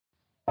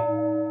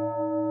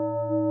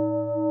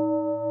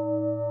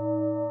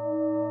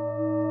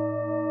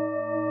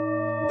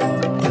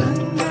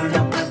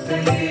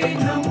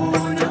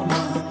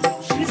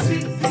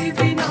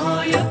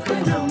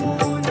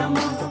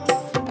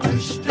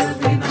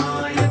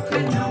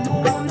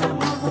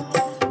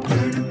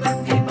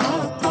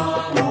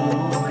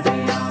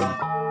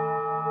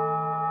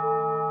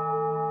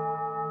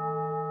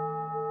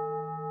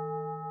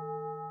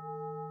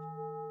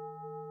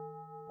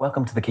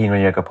Welcome to the Keen on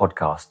Yoga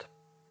podcast,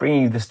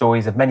 bringing you the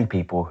stories of many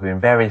people who in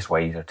various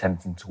ways are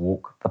attempting to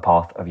walk the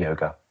path of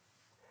yoga.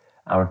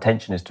 Our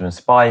intention is to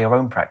inspire your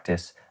own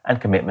practice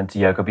and commitment to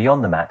yoga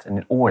beyond the mat and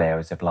in all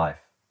areas of life.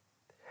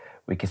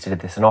 We consider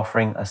this an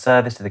offering, a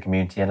service to the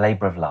community and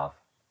labour of love.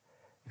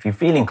 If you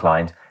feel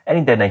inclined, any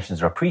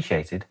donations are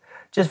appreciated.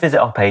 Just visit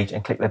our page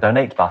and click the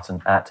donate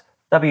button at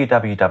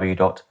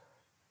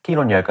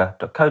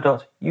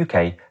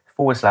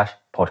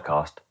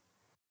www.keenonyoga.co.uk/podcast.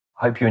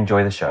 I hope you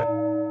enjoy the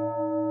show.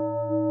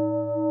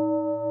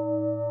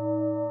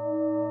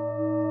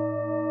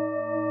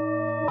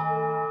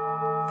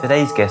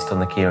 Today's guest on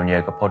the Keen on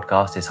Yoga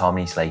podcast is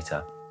Harmony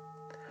Slater.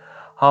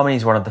 Harmony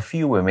is one of the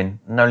few women,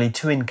 and only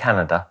two in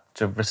Canada,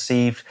 to have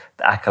received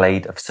the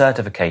accolade of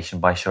certification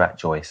by Sharath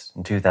Joyce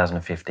in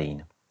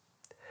 2015.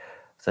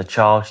 As a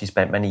child, she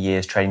spent many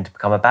years training to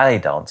become a ballet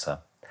dancer,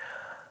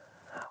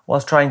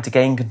 whilst trying to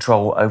gain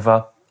control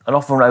over an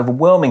often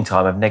overwhelming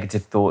time of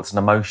negative thoughts and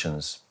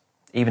emotions,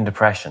 even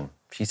depression.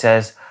 She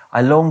says,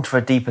 "I longed for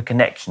a deeper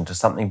connection to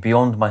something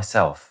beyond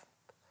myself."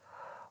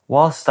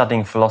 While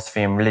studying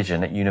philosophy and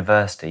religion at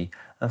university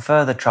and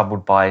further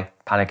troubled by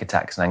panic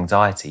attacks and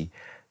anxiety,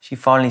 she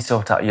finally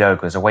sought out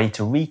yoga as a way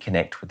to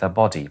reconnect with her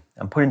body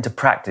and put into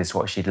practice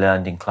what she'd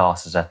learned in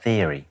class as a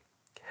theory.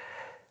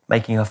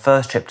 Making her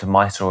first trip to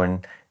Mysore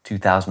in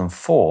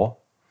 2004,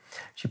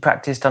 she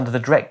practiced under the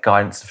direct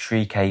guidance of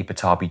Sri K.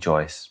 Pattabhi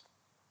Jois.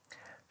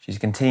 She's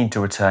continued to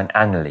return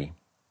annually.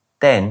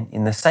 Then,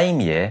 in the same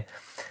year,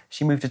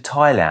 she moved to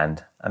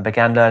Thailand and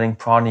began learning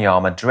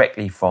pranayama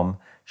directly from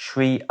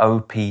Sri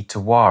O.P.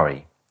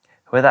 Tiwari,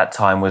 who at that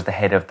time was the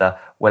head of the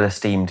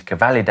well-esteemed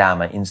Kavali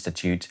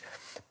Institute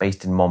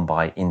based in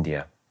Mumbai,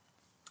 India.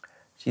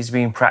 She's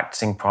been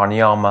practicing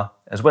pranayama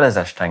as well as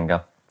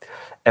Ashtanga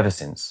ever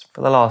since,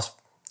 for the last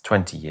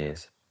 20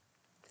 years.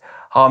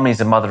 Harmony is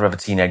the mother of a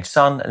teenage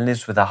son and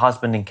lives with her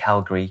husband in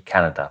Calgary,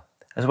 Canada,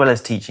 as well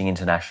as teaching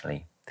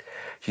internationally.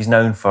 She's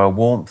known for her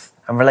warmth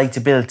and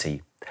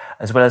relatability,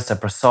 as well as her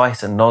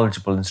precise and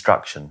knowledgeable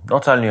instruction,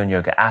 not only on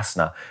yoga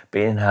asana,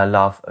 but in her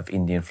love of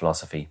Indian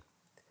philosophy.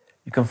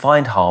 You can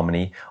find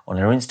Harmony on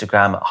her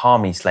Instagram at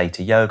Harmony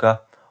Slater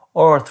Yoga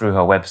or through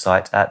her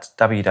website at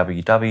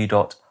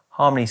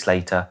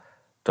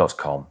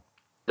www.harmonyslater.com.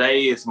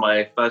 Today is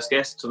my first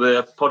guest to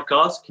the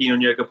podcast, Keen on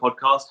Yoga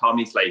podcast,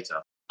 Harmony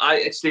Slater.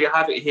 I actually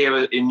have it here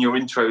in your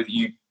intro that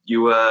you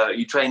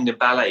trained in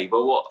ballet,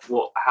 but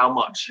how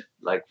much?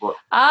 Like what?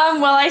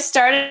 Well, I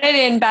started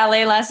in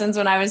ballet lessons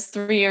when I was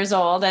 3 years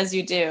old, as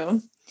you do.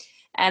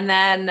 And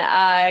then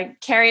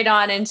carried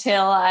on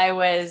until I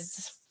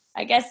was,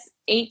 I guess,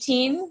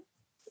 18.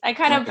 I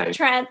kind of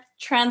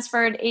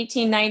transferred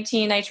 18,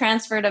 19. I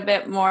transferred a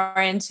bit more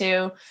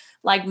into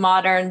like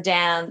modern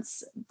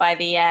dance by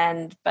the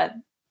end, but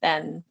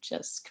then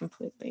just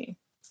completely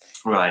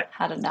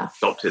had enough.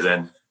 Stopped it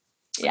then.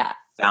 Yeah.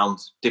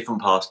 Found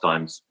different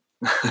pastimes.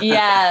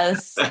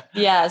 Yes.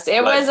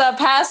 It was a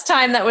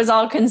pastime that was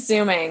all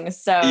consuming.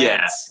 So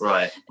yeah.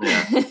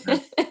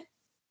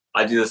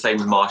 I do the same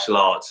with martial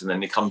arts, and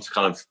then it comes to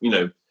kind of,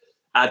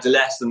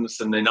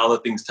 adolescence, and then other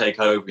things take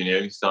over,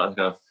 you start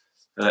kind of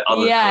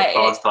other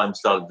pastimes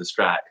start to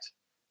distract.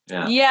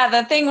 Yeah,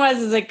 the thing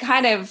was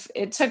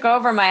it took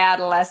over my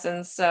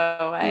adolescence,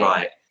 so it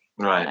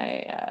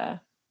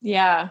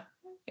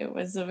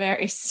was a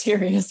very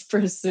serious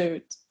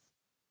pursuit.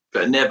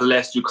 But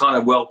nevertheless, you're kind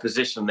of well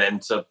positioned then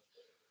to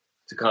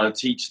kind of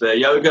teach the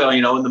yoga,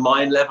 on the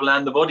mind level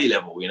and the body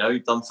level.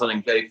 You've done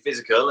something very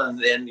physical, and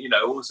then,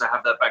 also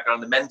have that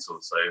background in the mental.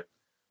 So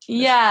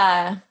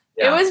yeah.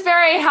 It was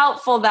very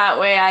helpful that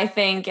way, I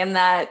think, in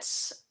that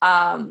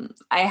I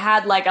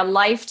had like a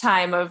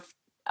lifetime of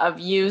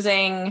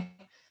using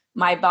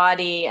my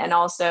body and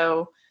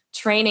also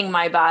training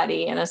my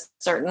body in a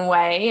certain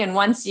way. And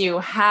once you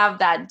have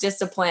that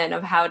discipline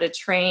of how to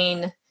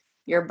train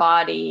your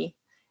body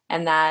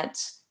and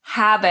that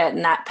habit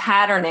and that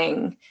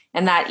patterning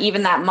and that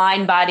even that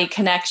mind-body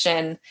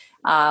connection,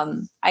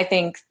 I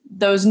think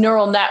those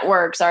neural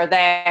networks are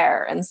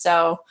there. And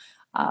so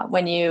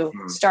when you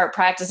start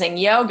practicing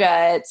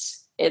yoga,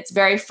 it's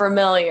very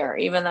familiar,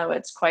 even though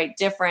it's quite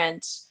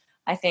different.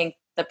 I think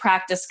the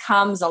practice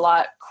comes a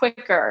lot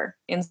quicker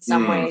in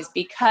some ways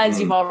because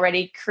you've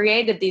already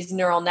created these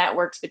neural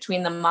networks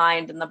between the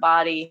mind and the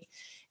body.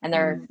 And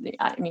they're,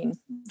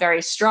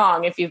 very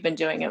strong if you've been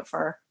doing it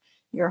for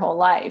your whole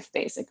life,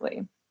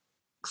 basically.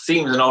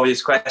 Seems an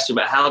obvious question,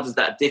 but how does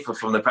that differ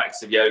from the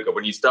practice of yoga?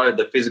 When you started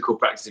the physical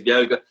practice of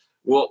yoga,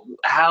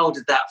 how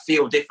did that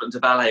feel different to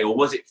ballet, or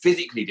was it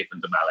physically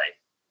different to ballet?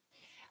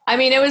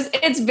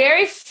 It's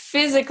very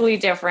physically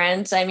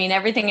different.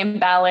 Everything in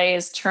ballet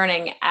is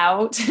turning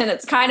out, and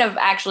it's kind of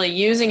actually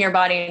using your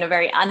body in a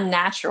very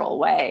unnatural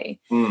way.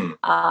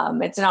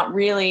 It's not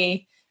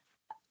really.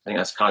 I think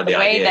that's kind of the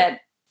way idea. That.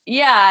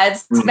 Yeah,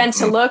 it's meant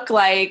to look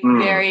like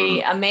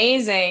very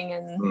amazing,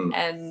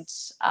 and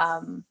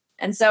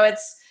so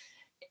it's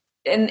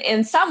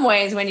in some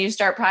ways when you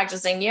start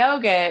practicing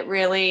yoga, it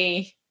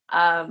really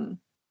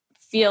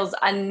feels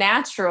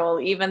unnatural,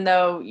 even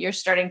though you're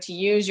starting to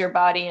use your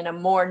body in a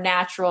more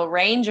natural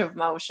range of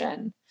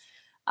motion.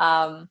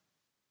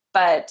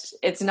 But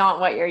it's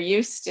not what you're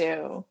used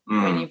to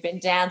when you've been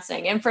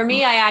dancing. And for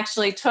me, I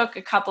actually took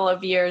a couple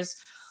of years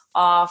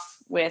off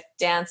with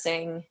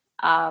dancing,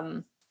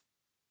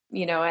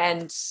 you know,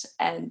 and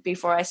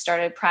before I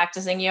started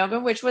practicing yoga,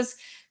 which was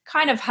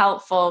kind of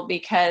helpful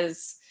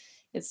because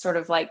it sort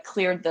of like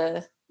cleared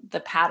the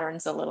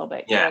patterns a little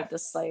bit, cleared the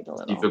slate a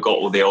little. You forgot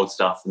all the old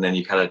stuff, and then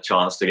you had a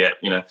chance to get,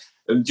 you know.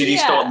 Did you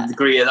start the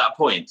degree at that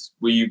point?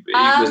 Were you?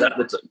 Was that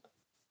the time?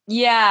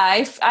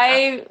 Yeah,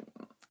 I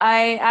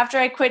after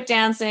I quit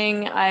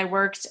dancing, I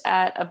worked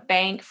at a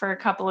bank for a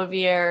couple of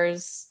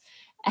years,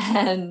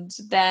 and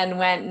then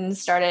went and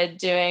started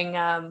doing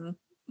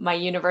my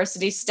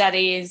university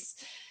studies.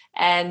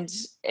 And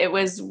it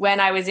was when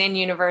I was in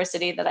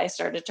university that I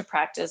started to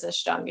practice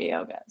Ashtanga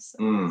yoga.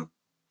 So.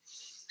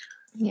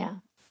 Yeah.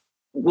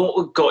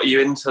 What got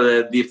you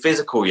into the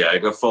physical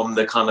yoga from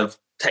the kind of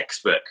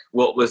textbook?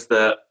 What was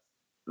the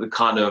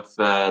kind of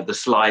the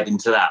slide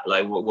into that?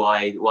 Like,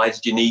 why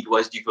did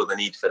you feel the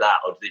need for that,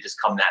 or did it just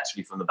come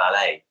naturally from the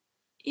ballet?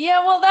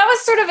 Yeah, well, that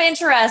was sort of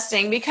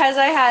interesting because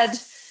I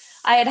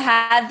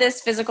had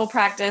this physical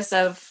practice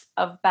of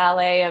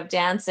ballet, of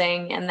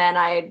dancing, and then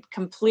I had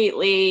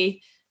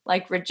completely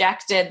like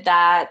rejected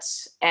that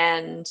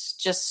and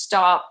just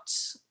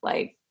stopped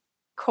like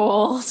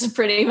cold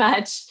pretty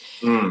much.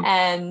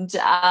 And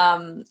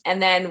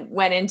then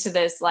went into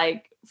this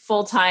like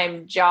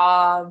full-time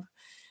job.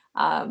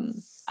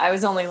 I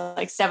was only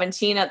like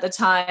 17 at the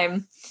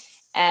time,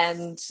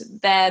 and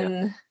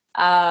then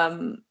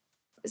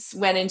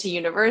went into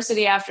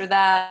university after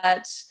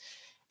that.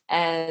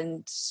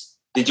 And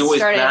did you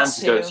always plan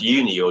to go to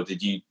uni, or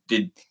did you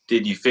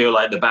feel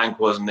like the bank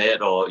wasn't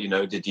it, or, you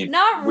know, did you?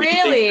 Not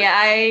really.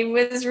 I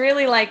was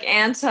really like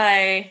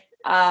anti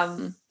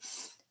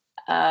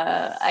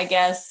I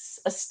guess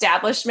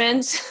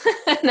establishment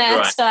and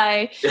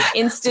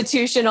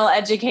anti-institutional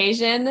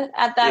education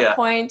at that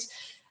point.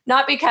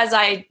 Not because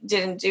I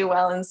didn't do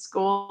well in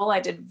school.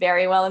 I did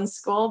very well in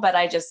school, but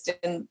I just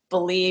didn't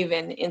believe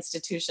in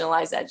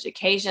institutionalized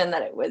education,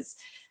 that it was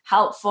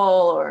helpful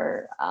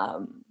or,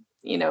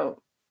 you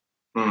know,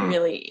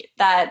 really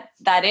that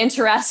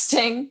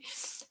interesting.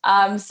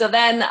 So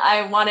then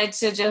I wanted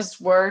to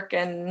just work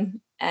and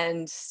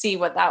see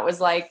what that was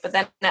like. But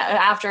then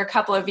after a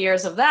couple of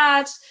years of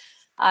that,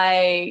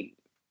 I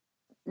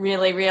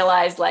really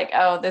realized like,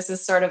 oh, this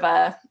is sort of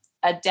a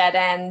dead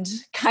end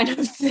kind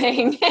of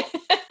thing.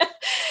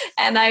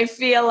 And I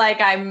feel like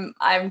I'm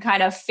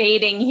kind of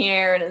fading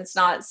here, and it's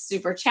not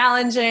super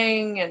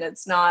challenging, and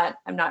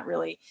I'm not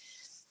really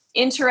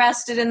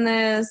interested in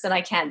this, and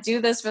I can't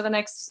do this for the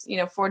next,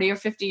 40 or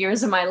 50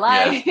 years of my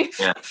life.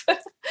 Yeah.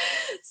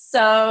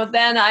 So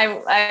then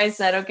I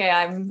said, okay,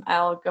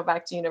 I'll go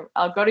back to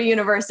I'll go to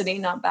university,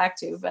 not back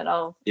to, but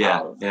I'll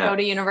go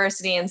to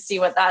university and see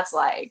what that's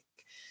like.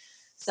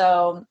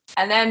 So,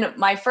 and then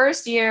my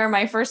first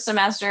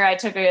semester, I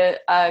took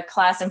a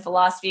class in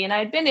philosophy, and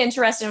I'd been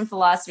interested in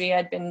philosophy.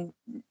 I'd been,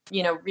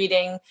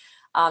 reading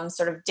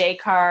sort of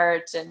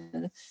Descartes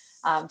and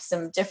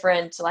some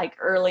different like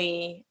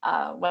early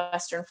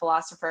Western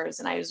philosophers.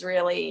 And I was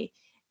really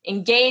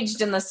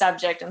engaged in the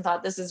subject and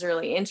thought, this is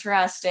really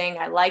interesting.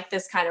 I like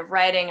this kind of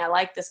writing. I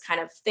like this kind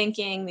of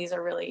thinking. These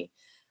are really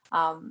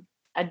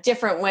a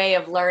different way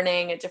of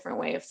learning, a different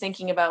way of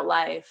thinking about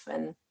life.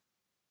 And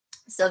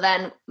so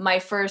then my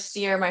first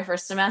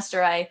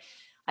semester, I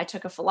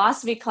took a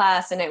philosophy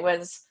class, and it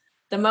was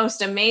the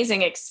most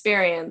amazing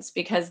experience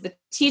because the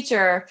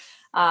teacher,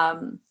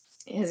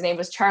 his name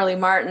was Charlie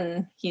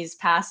Martin. He's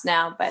passed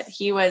now, but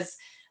he was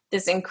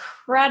this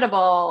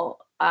incredible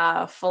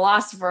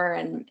philosopher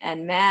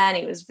and man.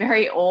 He was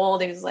very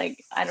old. He was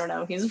like, I don't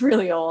know, he's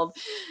really old.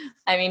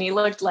 I mean, he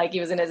looked like he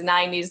was in his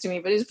 90s to me,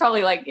 but he was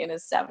probably like in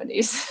his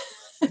 70s.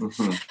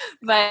 Mm-hmm.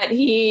 But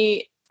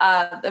he,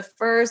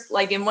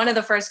 in one of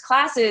the first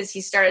classes,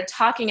 he started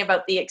talking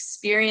about the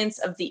experience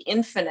of the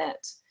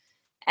infinite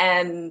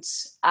and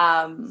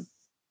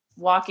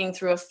walking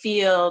through a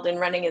field and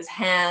running his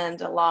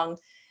hand along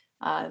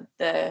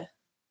the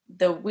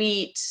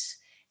wheat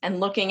and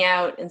looking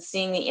out and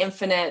seeing the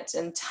infinite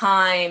and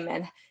time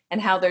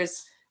and how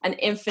there's an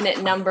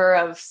infinite number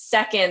of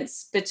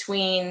seconds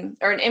between,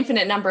 or an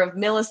infinite number of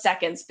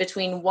milliseconds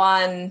between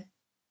 1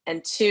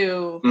 and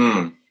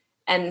 2,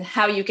 and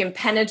how you can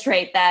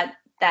penetrate that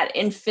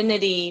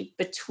infinity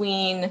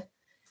between,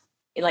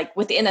 like,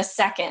 within a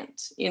second,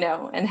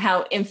 and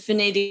how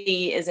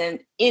infinity is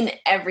in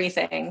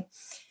everything.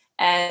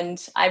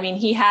 And I mean,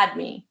 he had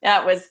me.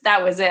 That was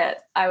it.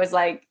 I was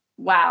like,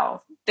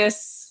 wow,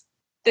 this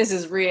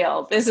is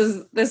real. This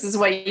is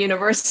what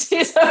university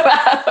is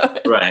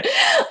about. Right.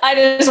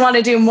 I just want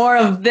to do more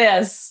of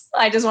this.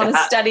 I just want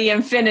to study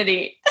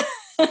infinity.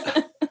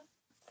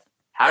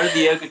 How did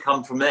the yoga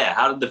come from there?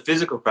 How did the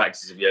physical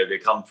practice of yoga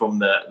come from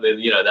the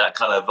that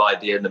kind of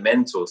idea in the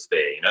mental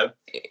sphere,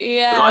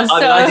 Yeah.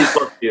 I did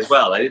philosophy as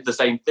well. I did the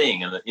same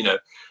thing. And,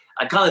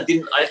 I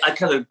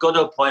kind of got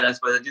to a point, I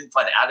suppose, I didn't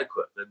find it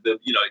adequate.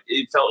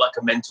 It felt like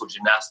a mental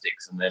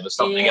gymnastics, and there was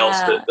something else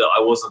that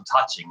I wasn't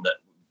touching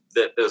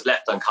that was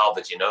left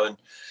uncovered, and,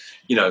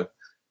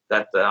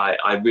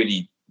 I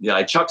really,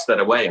 I chucked that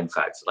away. In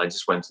fact, I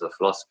just went to the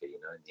philosophy, in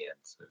the end.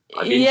 So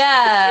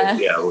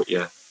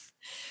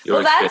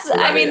Well,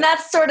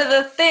 that's sort of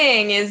the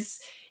thing is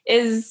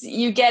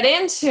you get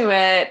into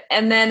it,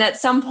 and then at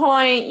some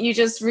point you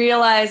just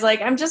realize,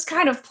 like, I'm just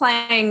kind of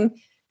playing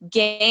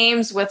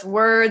games with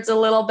words a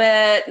little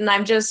bit, and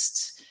I'm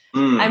just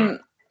I'm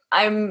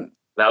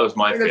that was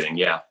my feeling.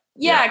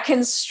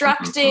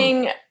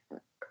 Constructing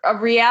a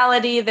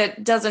reality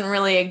that doesn't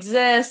really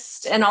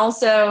exist, and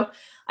also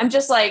I'm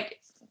just like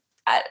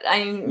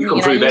I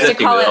used to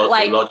call it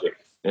like logic.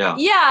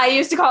 I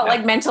used to call it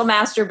like mental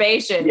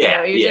masturbation.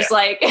 You're just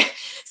like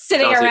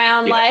sitting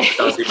around like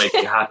does it make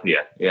you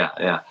happier?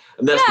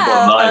 And that's the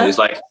bottom line, is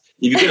like,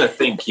 if you're gonna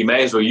think, you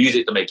may as well use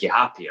it to make you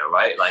happier,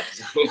 right? Like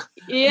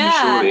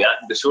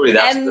surely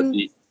that's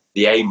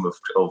the aim of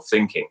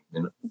thinking,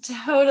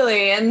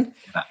 Totally.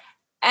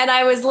 And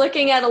I was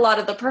looking at a lot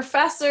of the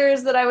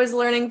professors that I was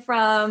learning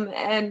from,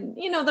 and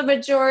the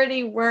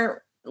majority weren't,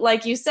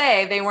 like you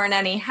say, they weren't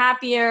any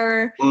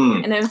happier.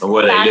 And in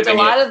fact, a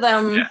lot of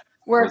them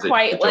were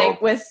quite like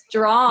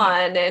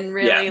withdrawn and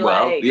really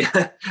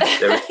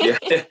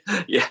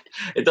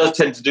it does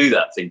tend to do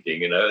that,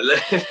 thinking, a little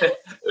bit.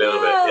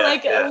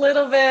 A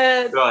little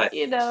bit, right.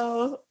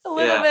 A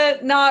little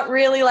bit not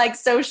really like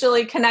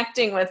socially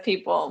connecting with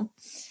people.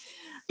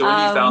 So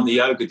when you found the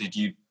yoga, did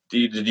you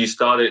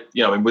start it,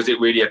 was it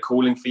really a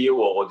calling for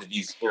you, or did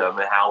you,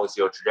 how was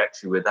your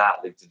trajectory with that?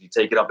 Like, did you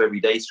take it up every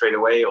day straight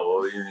away,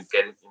 or you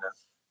get it,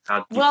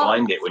 how did you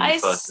find it when you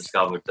first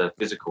discovered the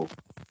physical?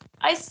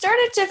 I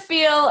started to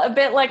feel a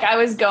bit like I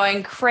was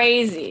going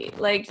crazy.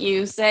 Like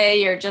you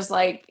say, you're just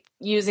like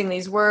using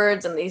these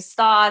words and these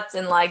thoughts,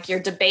 and like you're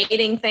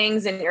debating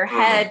things in your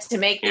head to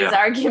make these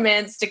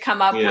arguments to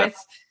come up with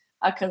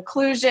a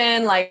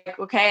conclusion, like,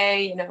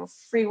 okay,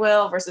 free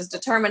will versus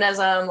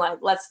determinism. Like,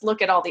 let's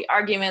look at all the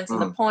arguments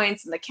and the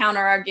points and the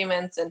counter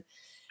arguments. And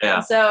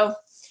so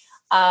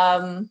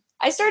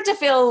I started to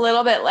feel a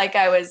little bit like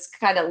I was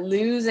kind of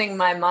losing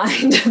my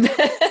mind a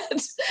bit.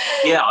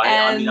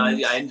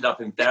 I ended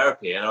up in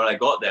therapy, and when I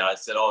got there, I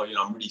said,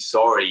 I'm really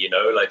sorry,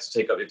 like, to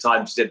take up your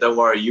time. She said, don't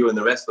worry, you and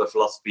the rest of the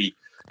philosophy,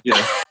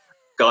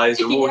 guys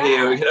are all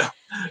here,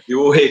 you're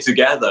all here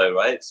together,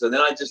 right? So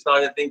then I just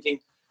started thinking,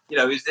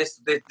 is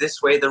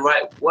this way the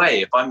right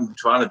way? If I'm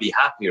trying to be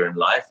happier in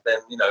life, then,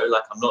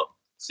 like, I'm not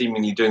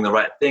seemingly doing the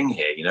right thing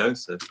here,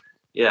 so,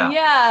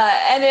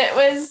 and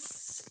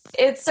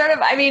it's sort of,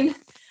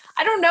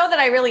 I don't know that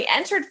I really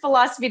entered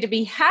philosophy to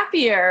be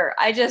happier.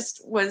 I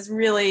just was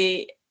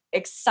really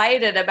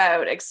excited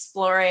about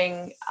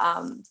exploring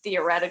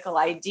theoretical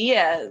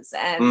ideas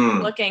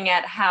and looking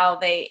at how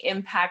they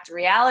impact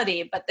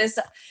reality. But this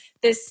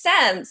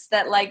sense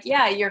that, like,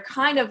 you're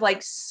kind of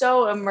like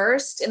so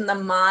immersed in the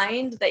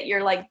mind that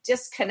you're like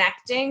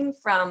disconnecting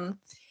from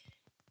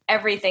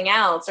everything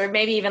else, or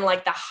maybe even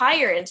like the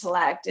higher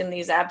intellect in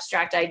these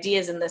abstract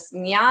ideas in this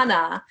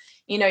jnana,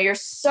 you're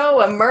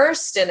so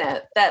immersed in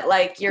it that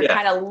like you're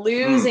kind of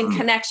losing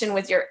connection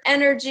with your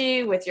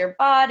energy, with your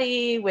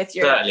body, with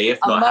your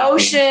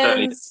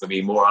emotions. To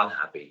be more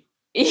unhappy.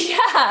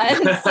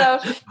 And so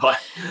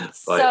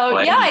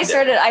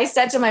I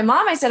said to my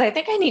mom, I said, I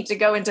think I need to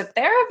go into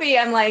therapy.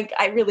 I'm like,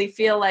 I really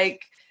feel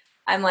like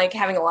I'm like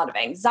having a lot of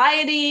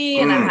anxiety,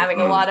 and I'm having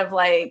a lot of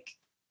like,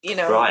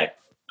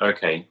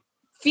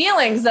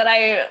 feelings that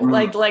I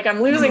like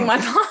I'm losing my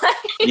mind.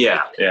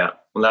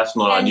 Well, that's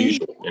not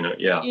unusual,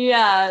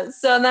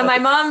 So then my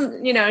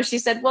mom, she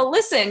said, well,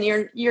 listen,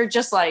 you're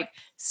just like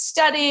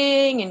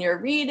studying and you're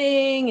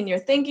reading and you're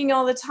thinking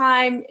all the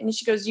time. And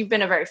she goes, you've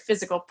been a very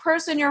physical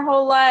person your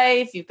whole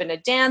life. You've been a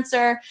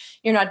dancer.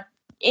 You're not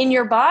in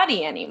your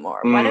body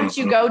anymore. Why don't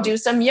you go do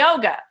some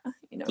yoga?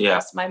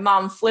 That's my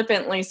mom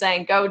flippantly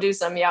saying, go do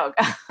some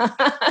yoga.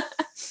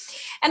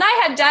 And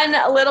I had done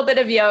a little bit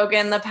of yoga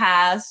in the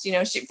past. She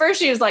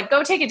was like,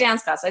 go take a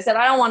dance class. I said,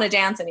 I don't want to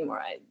dance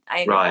anymore.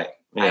 I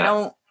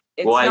don't.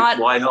 It's why not?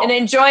 An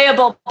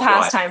enjoyable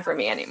pastime for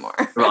me anymore.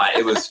 Right.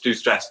 It was too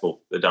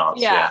stressful, the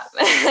dance. Yeah.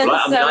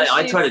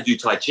 I try to do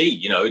Tai Chi,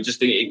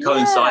 it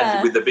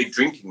coincided with the big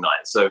drinking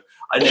night. So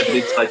I never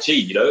did Tai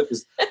Chi,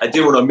 because I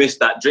didn't want to miss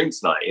that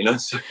drinks night,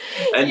 So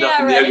I ended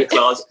up in the yoga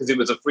class because it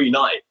was a free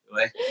night.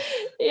 Right?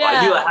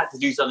 I knew I had to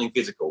do something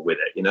physical with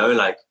it,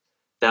 like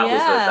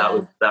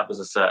that was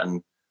a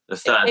certain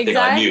thing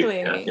I knew.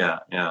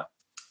 Yeah.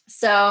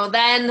 So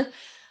then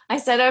I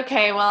said,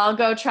 okay, well, I'll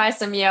go try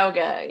some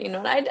yoga.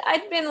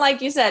 I'd been,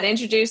 like you said,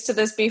 introduced to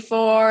this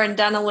before and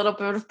done a little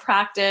bit of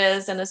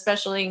practice, and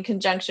especially in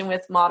conjunction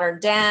with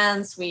modern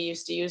dance, we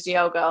used to use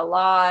yoga a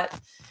lot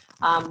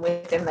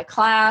within the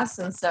class.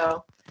 And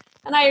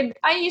I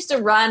used to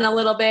run a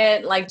little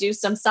bit, like do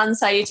some sun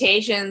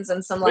salutations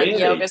and some like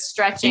yoga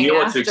stretching. You knew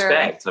what to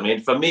expect. For me,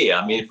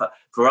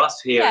 for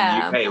us here in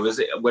the UK,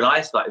 when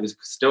I started, it was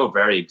still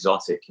very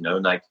exotic,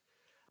 like,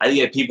 I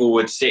think people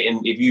would sit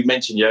in, if you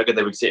mentioned yoga,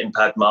 they would sit in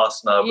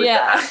Padmasana with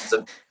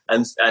their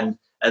hands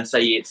and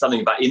say it's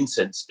something about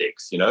incense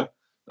sticks, Yeah.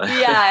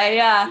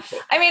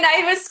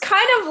 I was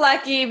kind of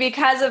lucky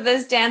because of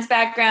this dance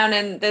background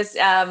and this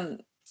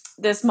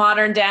this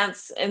modern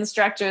dance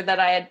instructor that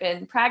I had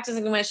been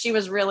practicing with, she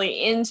was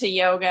really into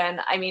yoga.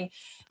 And I mean,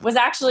 it was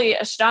actually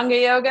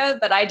Ashtanga yoga,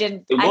 but I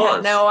had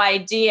no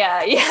idea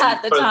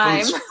at the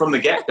time. From the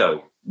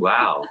get-go.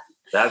 Wow.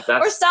 That's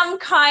or some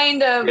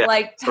kind of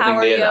like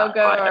power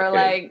yoga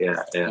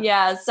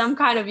or some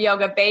kind of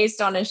yoga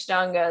based on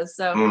Ashtanga.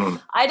 So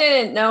I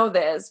didn't know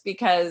this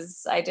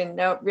because I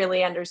didn't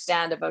really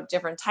understand about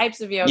different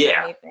types of yoga or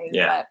anything.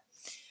 But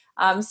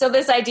so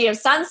this idea of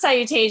sun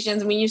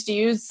salutations, we used to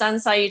use sun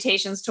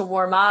salutations to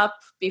warm up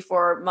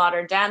before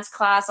modern dance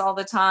class all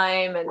the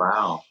time. And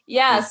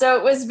so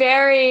it was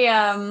very you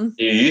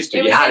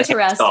had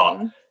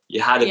interesting.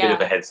 You had a bit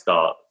of a head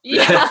start.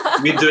 You've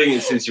been doing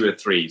it since you were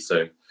 3,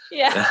 so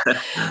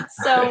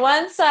so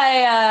once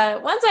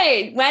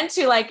I went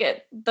to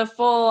like the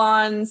full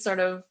on sort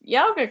of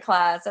yoga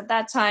class at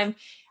that time,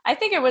 I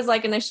think it was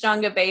like an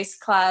Ashtanga based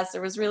class.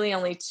 There was really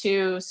only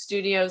 2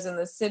 studios in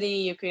the city.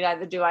 You could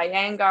either do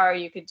Iyengar or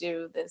you could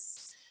do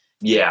this.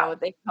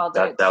 They called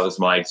it. That was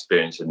my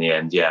experience in the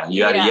end. Yeah.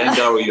 You had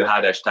Iyengar or you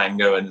had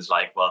Ashtanga, and it's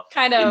like, well,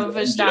 kind of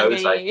Ashtanga.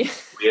 It's like,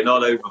 you're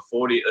not over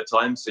 40 at the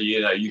time, so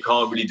you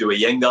can't really do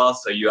Iyengar,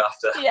 so you have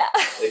to.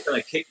 They kind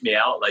of kicked me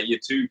out. Like, you're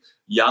too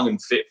young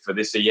and fit for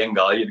this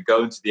Iyengar. You'd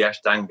go into the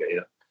Ashtanga.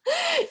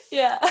 I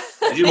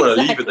didn't want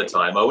to leave at the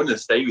time. I wouldn't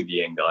have stayed with the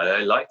Iyengar.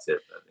 I liked it,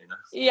 but,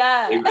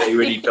 they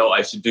really felt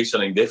I should do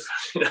something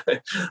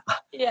different.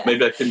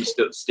 Maybe I couldn't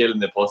still in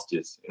the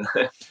postures.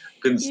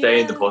 Couldn't stay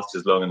in the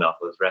postures long enough.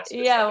 I was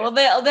restless. Well,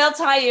 they'll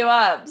tie you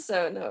up,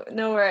 so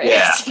no worries.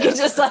 You can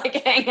just like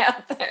hang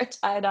out there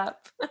tied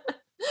up.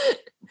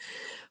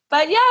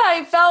 But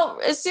I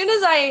felt as soon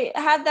as I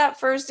had that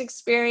first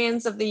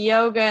experience of the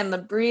yoga and the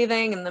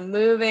breathing and the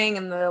moving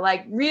and the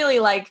like really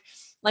like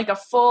a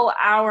full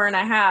hour and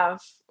a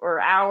half or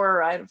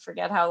hour, I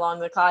forget how long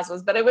the class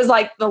was, but it was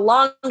like the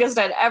longest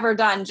I'd ever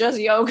done just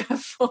yoga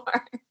for.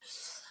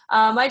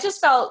 I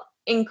just felt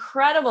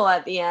incredible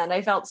at the end.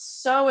 I felt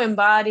so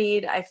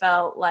embodied. I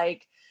felt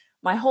like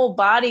my whole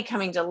body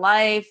coming to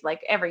life,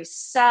 like every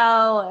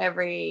cell,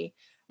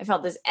 I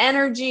felt this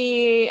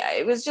energy.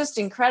 It was just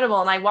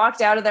incredible. And I walked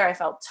out of there. I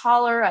felt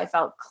taller. I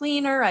felt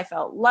cleaner. I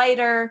felt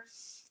lighter.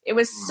 It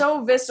was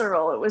so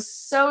visceral. It was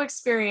so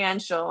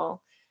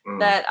experiential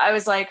that I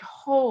was like,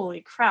 holy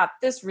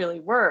crap, this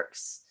really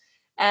works.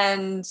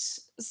 And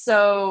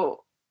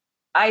so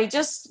I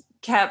just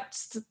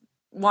kept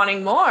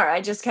wanting more.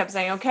 I just kept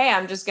saying, okay,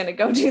 I'm just going to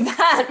go do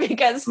that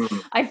because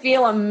I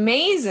feel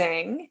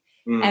amazing.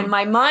 And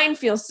my mind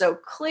feels so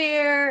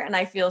clear. And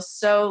I feel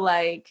so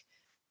like,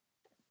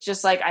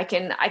 just like I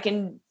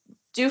can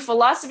do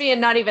philosophy and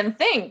not even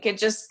think. It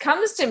just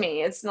comes to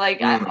me. It's like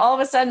all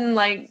of a sudden,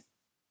 like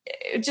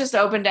it just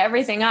opened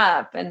everything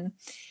up.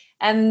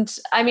 And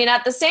I mean,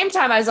 at the same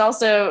time, I was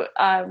also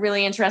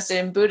really interested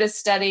in Buddhist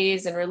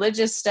studies and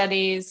religious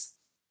studies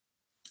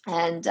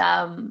and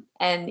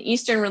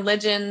Eastern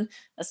religion,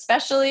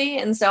 especially.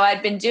 And so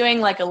I'd been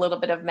doing like a little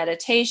bit of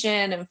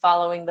meditation and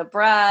following the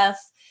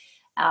breath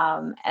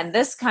and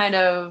this kind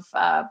of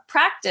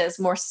practice,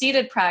 more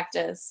seated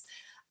practice.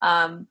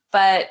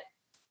 But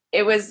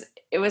it was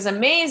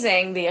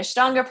amazing. The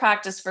Ashtanga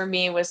practice for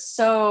me was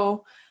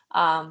so,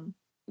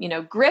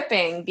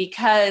 gripping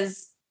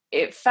because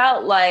it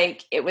felt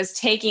like it was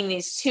taking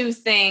these 2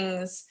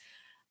 things,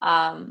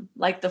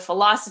 like the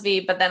philosophy,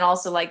 but then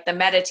also like the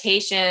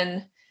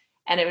meditation,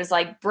 and it was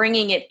like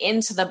bringing it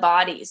into the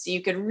body. So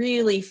you could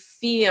really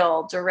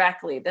feel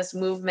directly this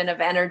movement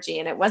of energy,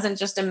 and it wasn't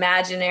just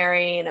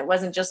imaginary, and it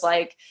wasn't just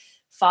like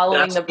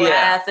following the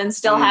breath and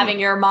still having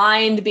your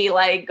mind be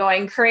like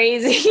going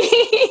crazy.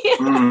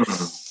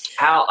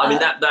 How, I mean,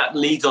 that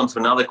leads on to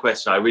another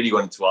question I really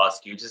wanted to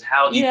ask you, just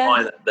how do you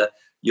find that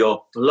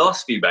your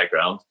philosophy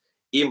background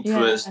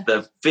influenced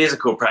the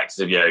physical practice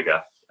of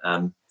yoga? I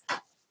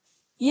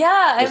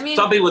mean,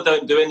 some people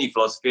don't do any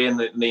philosophy and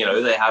they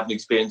have an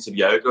experience of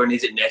yoga, and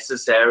is it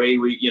necessary?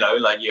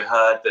 Like you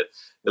heard that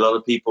a lot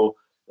of people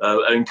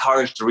are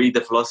encouraged to read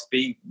the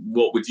philosophy.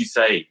 What would you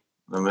say?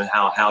 I mean,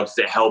 how does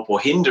it help or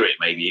hinder it?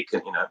 Maybe it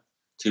can,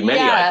 too many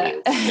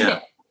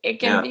ideas. It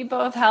can be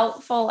both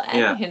helpful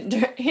and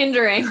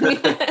hindering.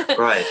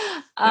 Right.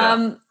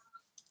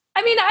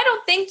 I mean, I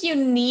don't think you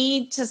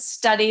need to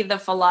study the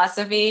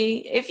philosophy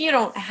if you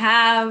don't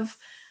have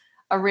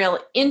a real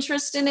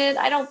interest in it.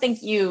 I don't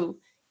think you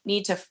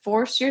need to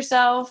force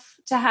yourself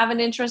to have an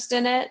interest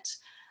in it.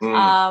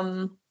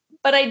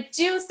 But I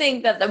do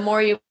think that the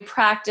more you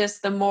practice,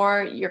 the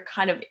more you're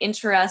kind of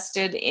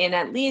interested in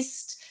at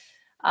least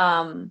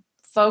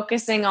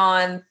focusing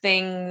on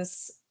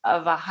things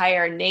of a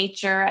higher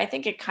nature. I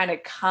think it kind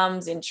of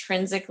comes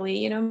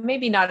intrinsically.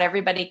 Maybe not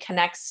everybody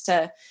connects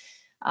to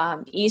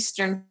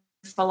Eastern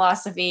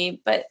philosophy,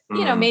 but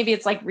maybe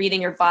it's like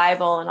reading your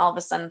Bible and all of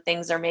a sudden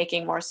things are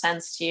making more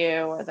sense to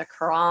you, or the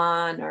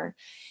Quran, or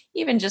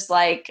even just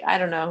like, I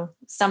don't know,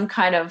 some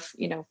kind of,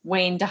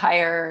 Wayne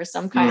Dyer, or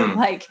some kind of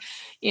like,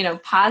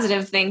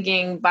 positive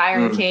thinking,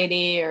 Byron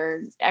Katie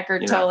or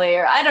Eckhart Tolle,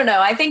 or I don't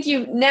know. I think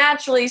you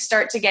naturally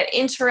start to get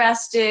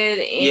interested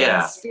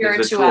in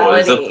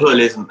spirituality. There's a pull,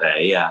 isn't there?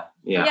 Yeah.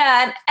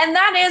 Yeah. And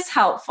that is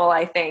helpful,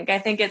 I think. I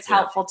think it's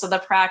helpful to the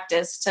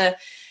practice to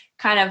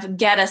kind of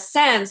get a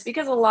sense,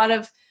 because a lot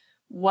of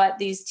what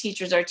these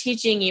teachers are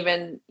teaching,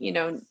 even,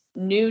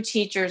 new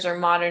teachers or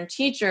modern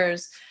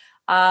teachers,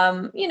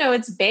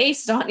 it's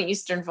based on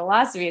Eastern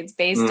philosophy. It's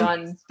based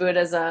on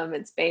Buddhism.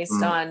 It's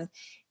based on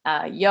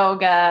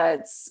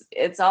yoga.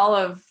 It's all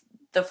of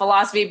the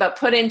philosophy, but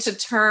put into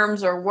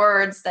terms or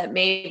words that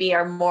maybe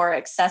are more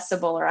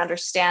accessible or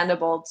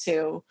understandable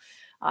to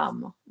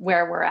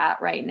where we're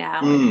at right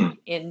now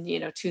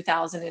in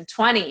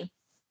 2020.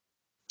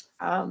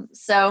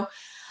 So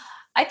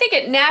I think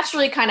it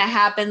naturally kind of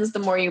happens the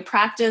more you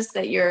practice,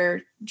 that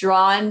you're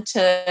drawn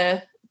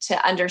to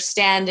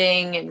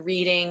understanding and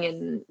reading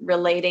and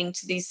relating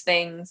to these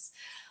things.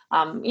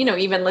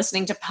 Even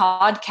listening to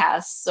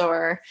podcasts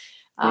or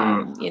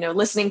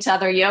listening to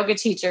other yoga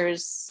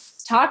teachers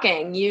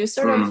talking, you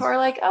sort of are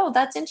like, oh,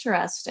 that's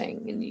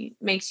interesting, and it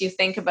makes you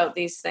think about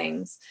these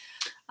things.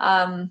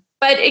 But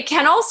it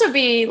can also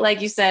be,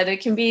 like you said,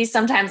 it can be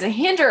sometimes a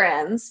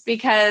hindrance,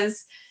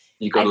 because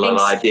you've got a lot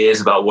of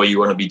ideas about what you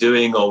want to be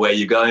doing or where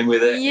you're going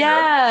with it.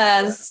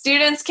 Yeah.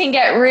 Students can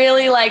get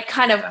really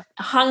kind of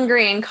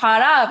hungry and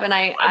caught up. And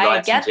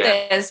I get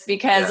this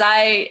because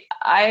I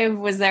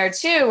was there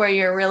too, where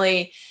you're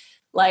really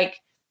like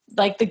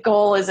the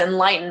goal is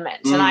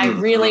enlightenment. And I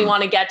really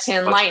want to get to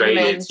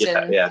enlightenment.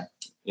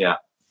 Yeah.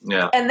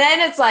 And then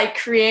it's like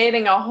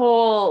creating a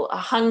whole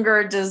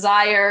hunger,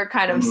 desire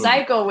kind of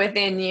cycle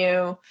within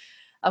you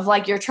of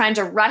you're trying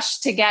to rush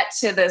to get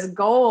to this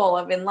goal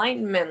of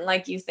enlightenment.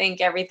 Like you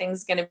think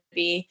everything's going to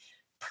be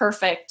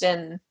perfect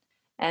and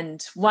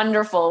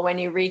wonderful when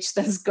you reach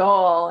this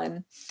goal.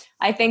 And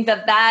I think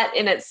that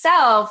in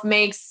itself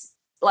makes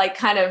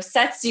kind of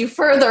sets you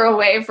further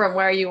away from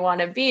where you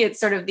want to be. It's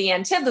sort of the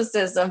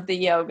antithesis of the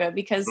yoga,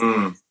 because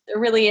there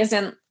really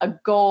isn't a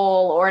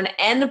goal or an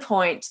end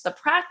point to the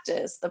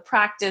practice. The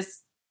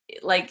practice,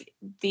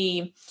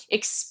 the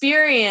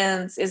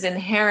experience, is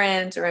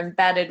inherent or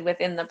embedded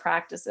within the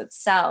practice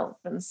itself.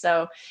 And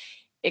so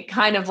it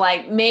kind of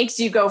makes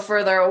you go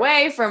further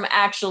away from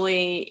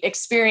actually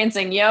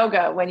experiencing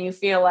yoga when you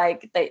feel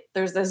like that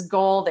there's this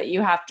goal that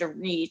you have to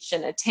reach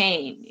and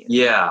attain.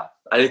 Yeah.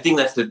 I think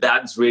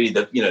that's really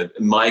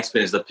in my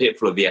experience, the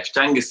pitfall of the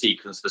Ashtanga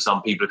sequence for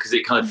some people, because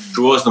it kind of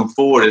draws them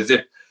forward as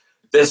if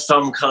there's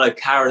some kind of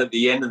carrot at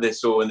the end of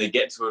this, or when they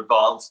get to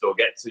advanced or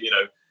get to,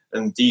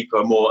 and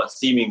deeper, more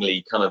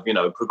seemingly kind of,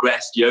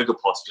 progressed yoga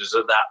postures,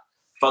 that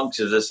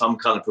functions as some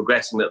kind of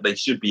progression that they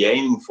should be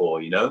aiming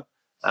for,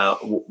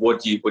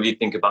 What do you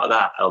think about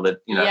that, Elder?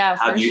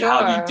 How do you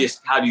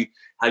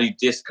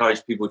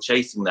discourage people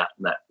chasing that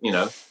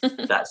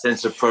that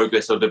sense of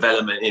progress or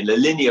development in a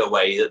linear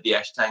way that the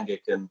Ashtanga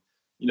can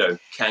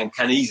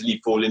easily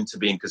fall into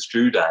being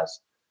construed as?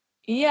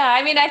 Yeah,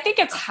 I mean, I think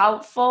it's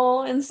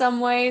helpful in some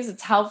ways.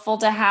 It's helpful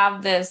to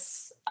have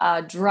this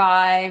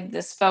drive,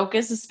 this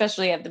focus,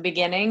 especially at the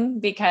beginning,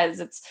 because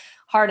it's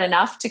hard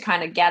enough to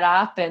kind of get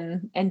up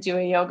and do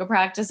a yoga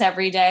practice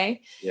every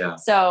day. Yeah.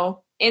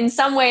 So in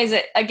some ways,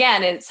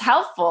 it's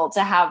helpful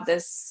to have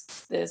this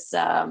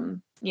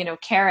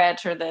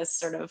carrot, or this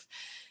sort of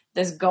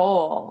this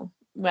goal,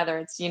 whether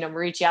it's,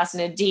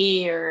 Marichyasana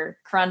D or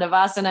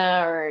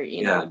Karandavasana or,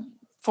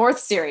 fourth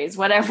series,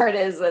 whatever it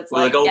is that's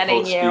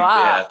getting you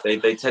up. Yeah,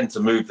 they tend to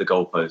move the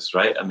goalposts,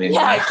 right? I mean,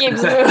 it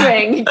keeps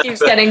moving, it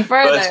keeps getting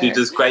further. First, you're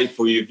just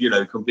grateful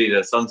you've completed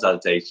a sun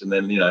salutation,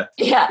 then then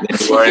you're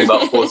worrying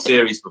about fourth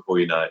series before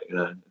you know it.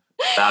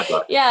 Bad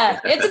luck. Yeah,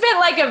 it's a bit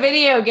like a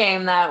video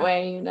game that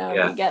way. You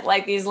get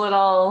these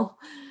little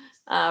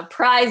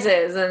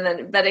prizes,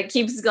 but it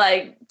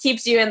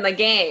keeps you in the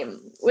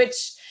game,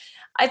 which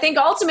I think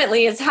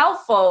ultimately is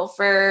helpful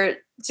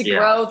to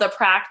grow the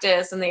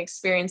practice and the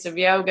experience of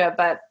yoga.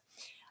 But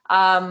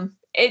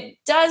it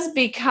does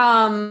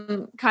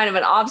become kind of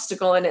an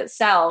obstacle in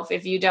itself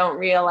if you don't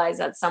realize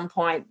at some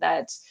point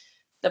that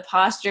the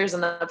postures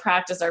and the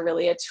practice are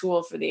really a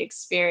tool for the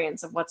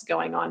experience of what's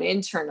going on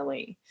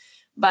internally.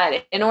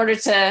 But in order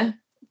to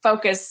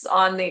focus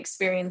on the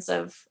experience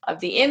of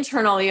the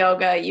internal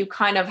yoga, you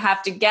kind of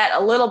have to get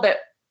a little bit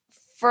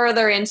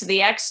further into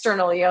the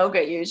external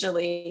yoga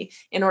usually,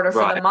 in order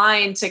for the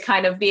mind to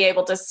kind of be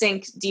able to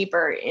sink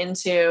deeper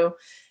into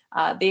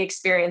the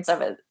experience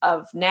of it,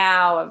 of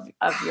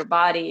your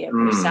body, of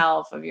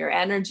yourself, of your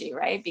energy,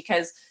 right?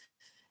 Because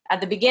at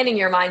the beginning,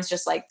 your mind's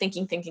just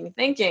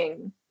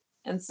thinking.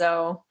 And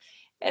so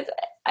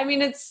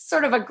it's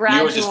sort of a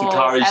gradual evolution. You would just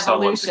encourage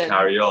someone to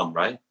carry on,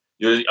 right?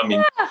 Is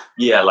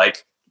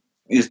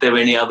there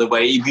any other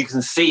way? If you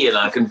can see it,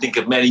 I can think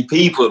of many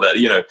people that,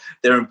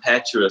 they're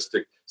impetuous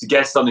to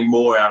get something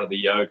more out of the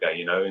yoga,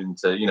 in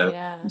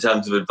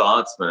terms of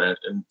advancement.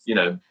 And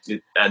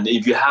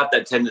if you have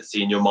that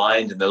tendency in your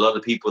mind, and a lot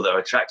of people that are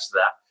attracted to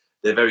that,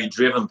 they're very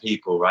driven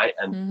people, right?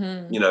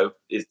 And,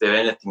 is there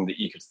anything that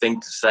you could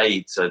think to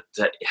say to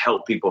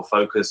help people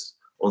focus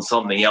on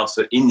something else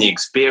in the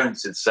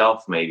experience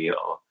itself, maybe,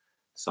 or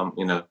some,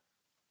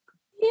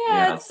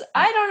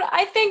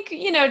 I think,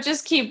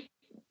 just keep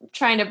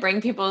trying to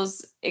bring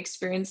people's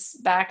experience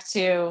back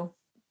to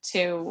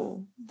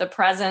to the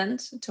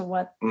present, to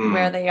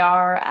where they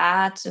are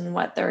at and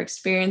what they're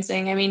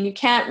experiencing. I mean, you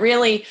can't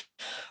really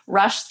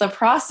rush the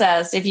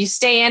process. If you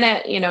stay in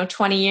it,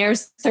 20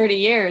 years, 30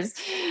 years,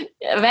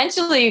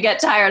 eventually you get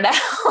tired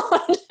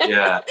out.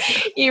 Yeah.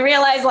 You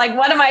realize, like,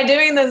 what am I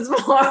doing this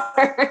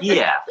for?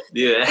 Yeah.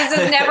 This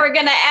is never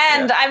going to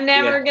end. Yeah. I'm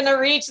never going to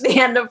reach the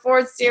end of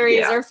 4th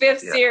series or 5th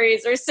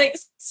series or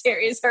 6th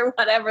series or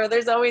whatever.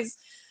 There's always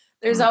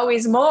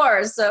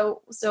more.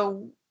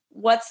 So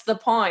what's the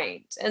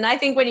point? And I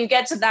think when you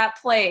get to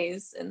that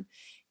place, and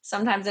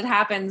sometimes it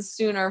happens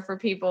sooner for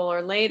people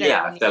or later,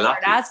 when you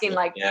start asking,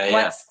 like,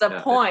 what's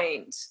the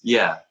point?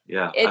 Yeah.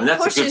 It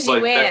pushes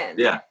you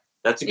in.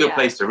 That's a good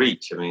place to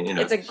reach. I mean,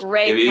 it's a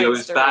great place it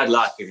was to bad reach.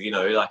 luck.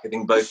 Like, I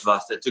think both of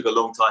us, it took a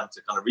long time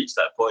to kind of reach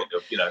that point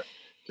of,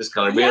 just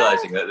kind of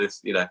realizing that this,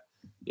 it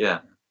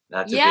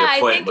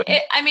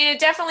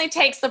definitely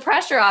takes the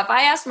pressure off.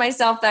 I asked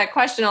myself that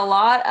question a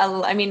lot. A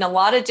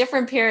lot of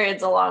different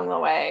periods along the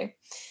way,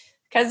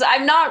 because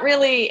I'm not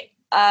really,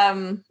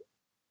 I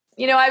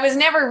was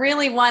never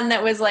really one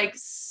that was like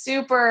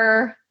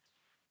super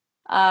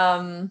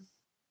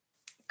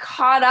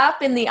caught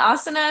up in the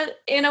asana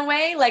in a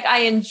way. Like, I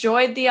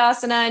enjoyed the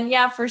asana,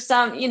 and for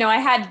some, I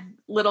had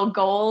little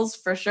goals,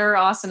 for sure,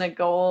 asana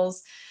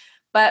goals.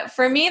 But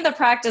for me, the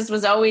practice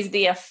was always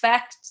the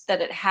effect that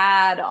it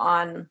had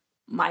on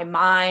my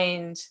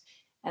mind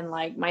and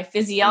like my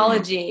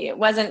physiology. It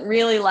wasn't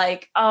really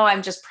like, oh,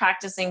 I'm just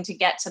practicing to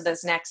get to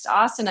this next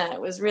asana.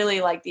 It was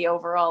really like the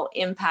overall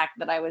impact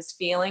that I was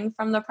feeling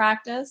from the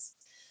practice.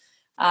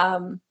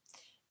 And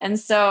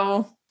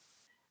so,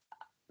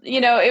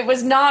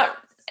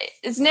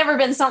 it's never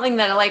been something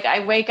that, like,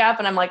 I wake up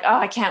and I'm like, oh,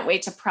 I can't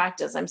wait to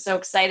practice. I'm so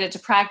excited to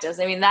practice.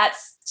 I mean,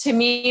 that's, to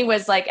me,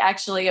 was like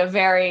actually a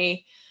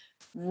very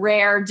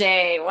rare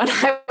day when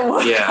I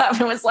woke up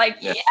and was like,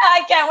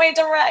 I can't wait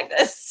to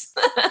practice.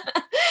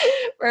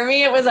 For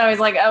me, it was always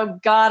like, oh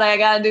God, I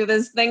got to do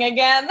this thing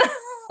again.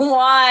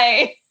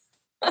 Why?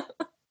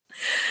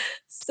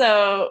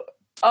 So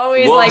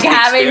always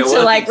having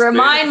to like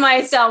remind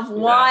myself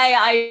why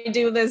I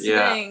do this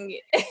thing.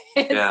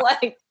 It's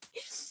like,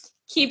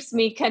 keeps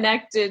me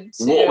connected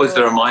to. What was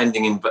the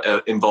reminding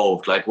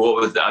involved? Like, what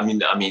was I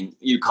mean,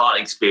 you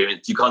can't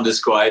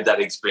describe that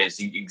experience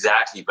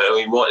exactly, but I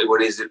mean,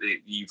 what is it that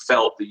you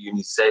felt, that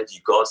you said you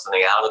got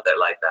something out of it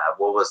like that?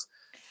 What was,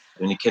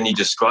 can you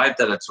describe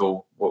that at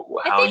all?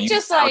 How you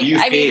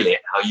feel it,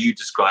 how you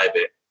describe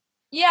it?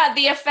 Yeah,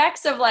 the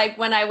effects of, like,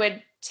 when I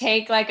would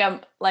take like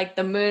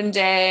the moon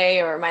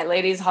day or my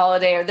ladies'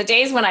 holiday, or the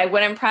days when I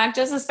wouldn't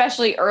practice,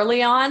 especially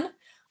early on,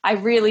 I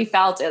really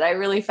felt it. I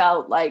really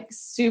felt like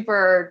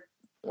super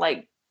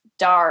like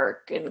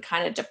dark and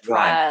kind of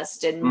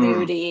depressed and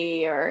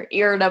moody or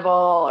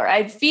irritable, or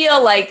I'd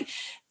feel like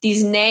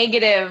these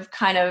negative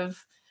kind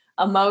of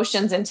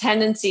emotions and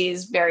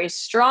tendencies very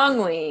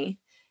strongly.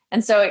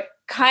 And so it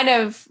kind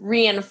of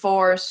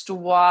reinforced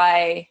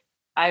why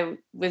I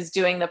was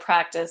doing the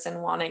practice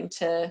and wanting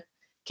to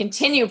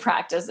continue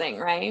practicing,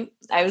 right?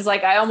 I was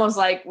like, I almost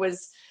like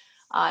was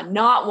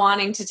not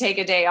wanting to take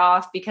a day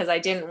off because I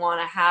didn't want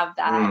to have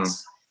that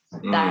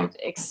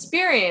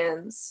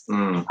experience.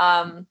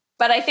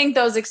 But I think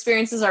those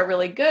experiences are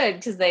really good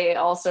because they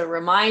also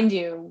remind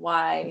you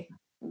why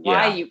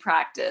you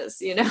practice,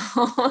 so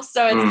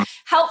it's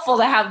helpful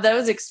to have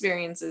those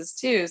experiences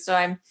too.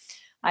 So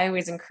I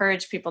always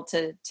encourage people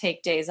to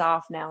take days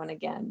off now and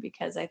again,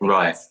 because I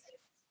think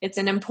it's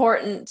an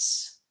important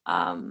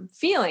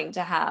feeling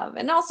to have.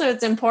 And also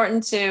it's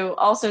important to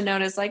also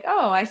notice, like,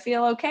 oh, I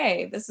feel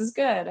okay. This is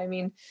good. I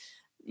mean,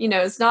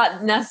 it's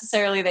not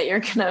necessarily that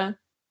you're going to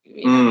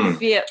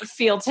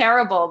feel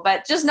terrible,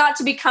 but just not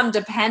to become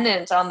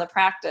dependent on the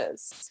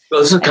practice.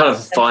 Well, it's a kind of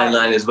a fine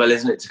line as well,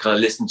 isn't it? To kind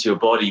of listen to your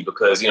body,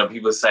 because,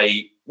 people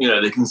say,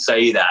 they can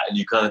say that and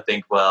you kind of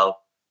think, well,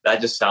 that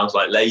just sounds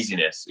like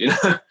laziness,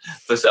 or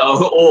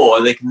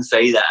they can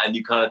say that and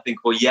you kind of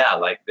think, well,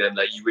 then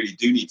you really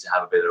do need to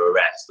have a bit of a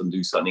rest and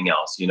do something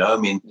else,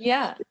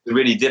 It's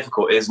really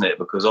difficult, isn't it?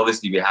 Because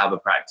obviously we have a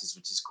practice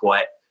which is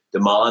quite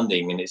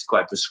demanding and it's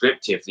quite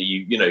prescriptive that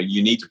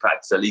you need to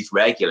practice at least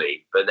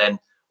regularly. But then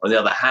on the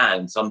other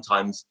hand,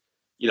 sometimes,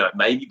 it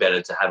may be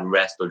better to have a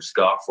rest or just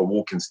go out for a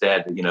walk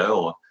instead,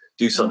 or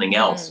do something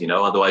else,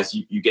 otherwise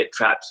you get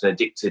trapped and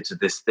addicted to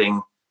this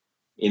thing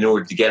in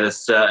order to get a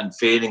certain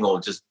feeling or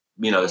just,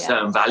 a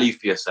certain value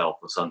for yourself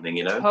or something,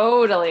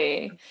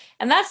 Totally.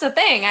 And that's the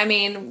thing. I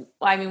mean,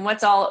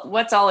 what's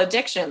all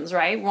addictions,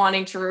 right?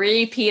 Wanting to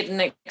repeat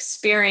an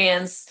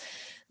experience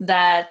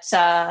that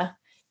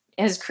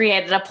has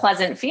created a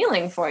pleasant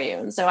feeling for you.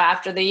 And so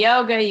after the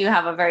yoga, you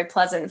have a very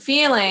pleasant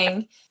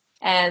feeling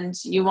and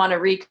you want to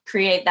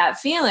recreate that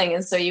feeling.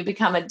 And so you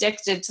become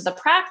addicted to the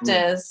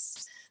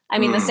practice. I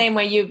mean, the same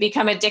way you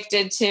become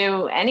addicted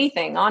to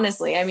anything,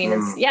 honestly. I mean,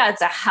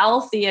 it's a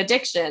healthy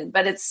addiction,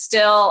 but it's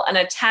still an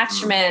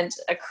attachment,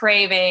 a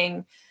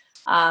craving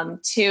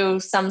to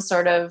some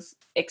sort of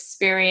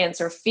experience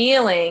or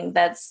feeling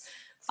that's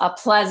a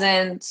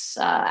pleasant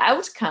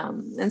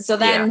outcome. And so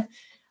then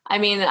I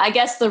mean, I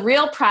guess the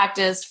real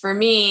practice for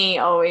me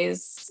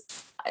always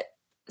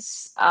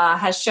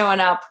has shown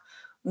up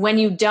when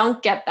you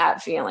don't get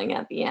that feeling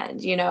at the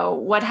end. You know,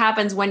 what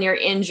happens when you're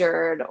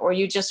injured or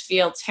you just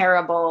feel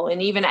terrible,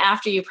 and even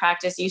after you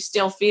practice, you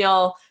still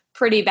feel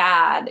pretty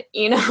bad.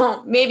 You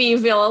know, maybe you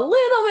feel a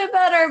little bit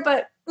better,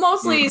 but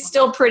mostly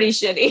still pretty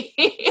shitty.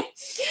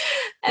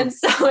 And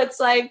so it's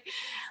like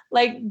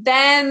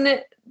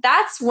then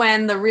that's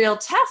when the real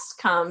test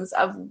comes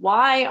of,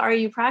 why are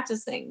you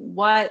practicing?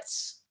 What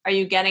are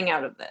you getting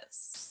out of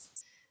this?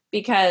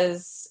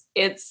 Because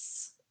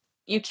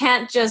you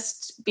can't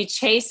just be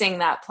chasing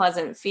that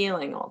pleasant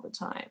feeling all the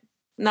time.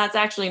 And that's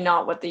actually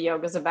not what the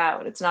yoga is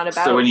about. It's not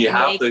about making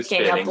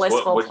a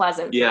blissful,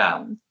 pleasant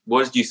feeling.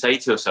 What did you say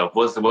to yourself?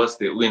 What's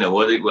the you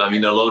know, I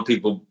mean, a lot of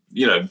people,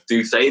 you know,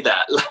 do say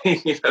that,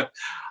 like, you know,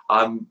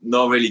 I'm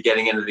not really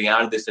getting anything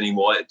out of this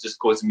anymore. It's just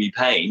causing me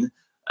pain.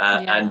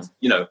 And,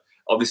 you know,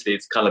 obviously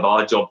it's kind of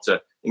our job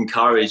to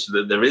encourage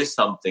that there is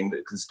something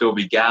that can still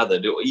be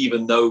gathered,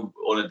 even though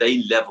on a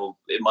daily level,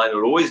 it might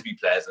not always be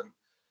pleasant.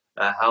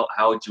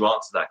 How would you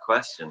answer that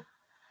question?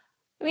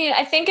 I mean,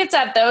 I think it's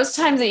at those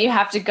times that you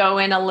have to go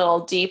in a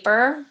little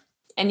deeper,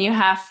 and you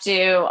have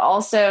to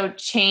also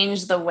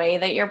change the way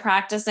that you're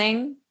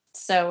practicing.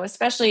 So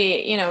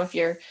especially, you know, if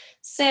you're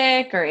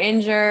sick or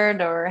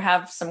injured or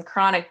have some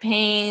chronic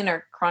pain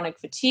or chronic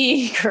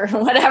fatigue or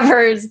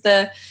whatever is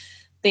the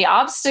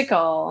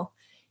obstacle,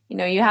 you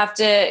know, you have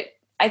to,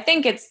 I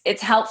think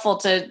it's helpful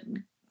to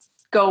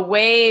go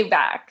way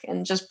back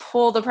and just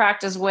pull the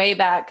practice way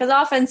back. Because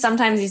often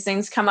sometimes these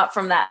things come up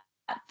from that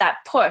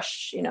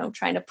push, you know,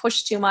 trying to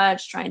push too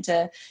much, trying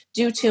to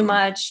do too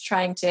much,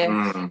 trying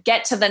to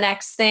get to the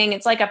next thing.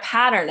 It's like a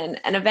pattern,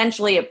 and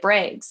eventually it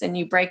breaks, and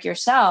you break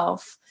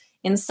yourself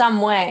in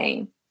some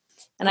way.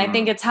 And I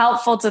think it's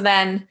helpful to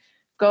then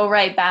go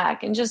right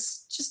back and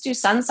just do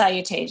sun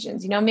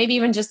salutations, you know, maybe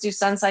even just do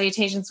sun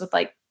salutations with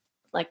like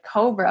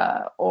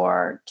cobra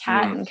or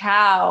cat and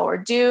cow,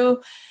 or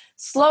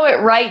slow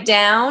it right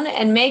down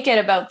and make it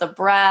about the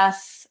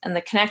breath and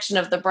the connection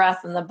of the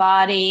breath and the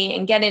body,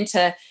 and get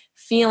into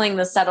feeling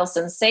the subtle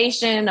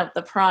sensation of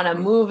the prana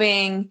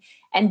moving,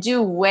 and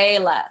do way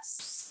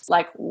less,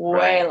 like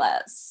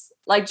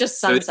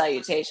just sun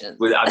salutations.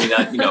 I mean,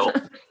 you know,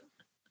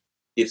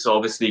 it's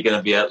obviously going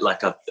to be a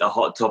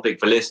hot topic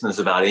for listeners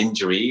about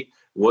injury,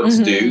 what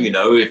to do, you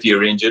know, if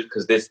you're injured,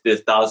 because this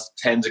does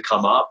tend to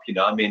come up, you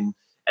know, I mean,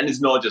 and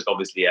it's not just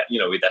obviously, you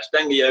know, with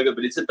Ashtanga yoga,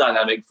 but it's a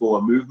dynamic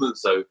form of movement.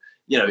 So,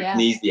 you know, it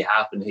can easily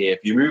happen here.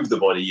 If you move the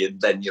body,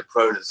 and then you're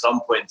prone at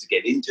some point to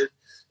get injured,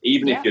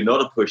 even if you're not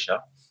a pusher.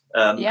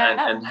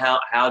 And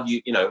how do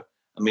you know,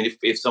 I mean,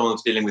 if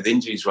someone's dealing with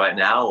injuries right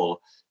now, or,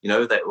 you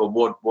know,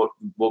 what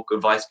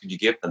advice could you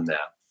give them there?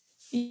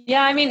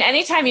 Yeah, I mean,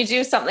 anytime you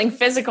do something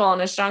physical,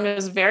 and Ashtanga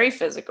is very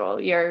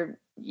physical, you're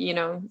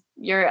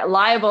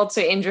liable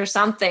to injure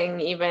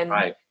something, even,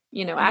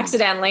 you know,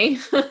 accidentally.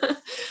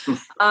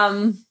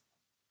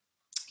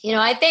 You know,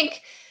 I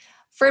think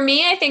for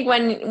me,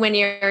 when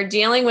you're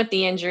dealing with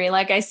the injury,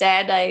 like I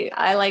said,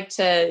 I like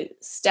to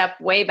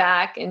step way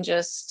back and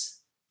just,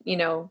 you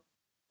know,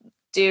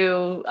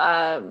 do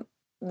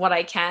what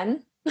I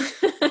can.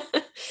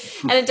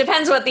 And it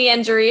depends what the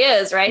injury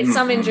is, right?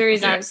 Some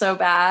injuries aren't so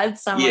bad.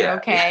 Some are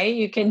okay.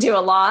 You can do a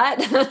lot.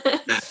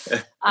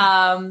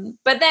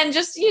 But then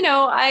just, you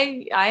know,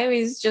 I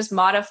always just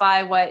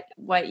modify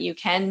what you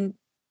can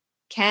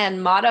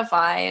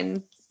modify.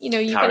 And, you know,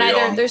 you can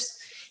either,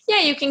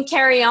 you can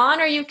carry on,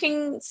 or you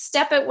can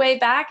step it way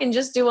back and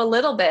just do a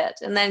little bit,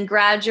 and then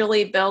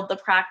gradually build the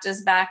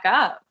practice back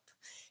up.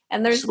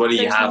 And so what do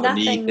you have, a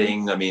knee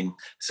thing? I mean,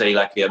 say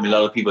like, I mean, a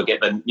lot of people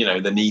get the, you know,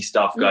 the knee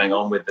stuff going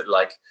on with it,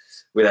 like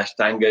with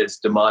Ashtanga, it's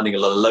demanding a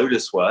lot of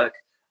lotus work.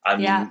 I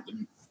mean,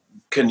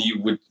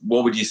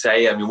 what would you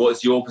say? I mean,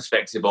 what's your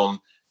perspective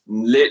on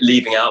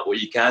leaving out what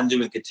you can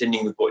do and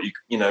continuing with what you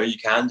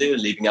can do,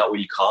 and leaving out what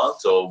you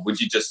can't? Or would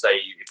you just say,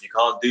 if you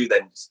can't do,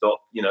 then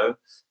stop, you know,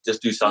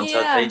 just do sun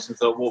salutations?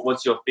 So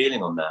what's your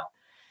feeling on that?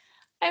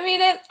 I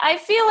mean, I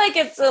feel like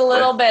it's a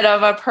little bit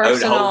of a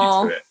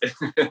personal, it's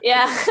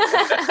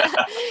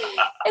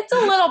a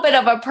little bit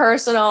of a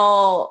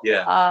personal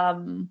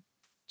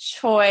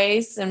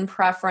choice and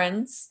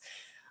preference.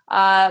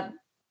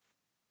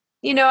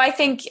 You know, I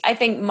think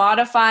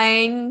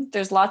modifying,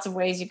 there's lots of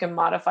ways you can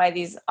modify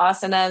these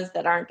asanas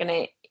that aren't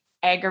going to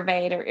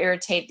aggravate or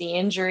irritate the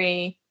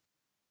injury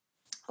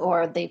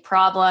or the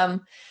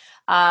problem.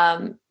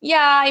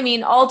 I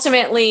mean,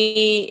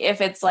 ultimately, if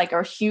it's like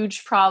a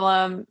huge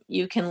problem,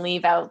 you can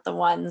leave out the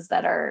ones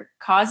that are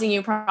causing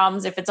you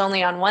problems. If it's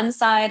only on one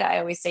side, I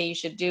always say you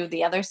should do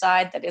the other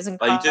side that isn't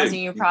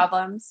causing you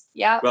problems.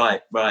 Yeah.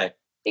 Right.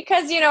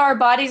 Because, you know, our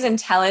body's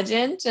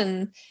intelligent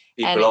and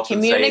it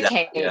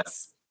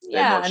communicates.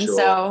 And sure.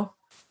 So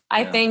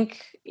I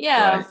think,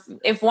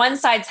 if one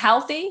side's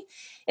healthy,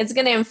 it's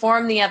going to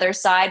inform the other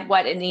side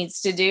what it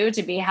needs to do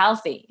to be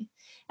healthy.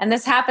 And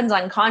this happens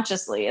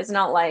unconsciously. It's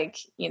not like,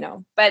 you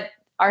know, but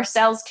our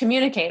cells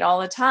communicate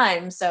all the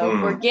time.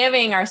 So we're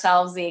giving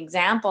ourselves the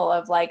example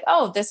of like,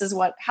 oh, this is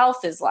what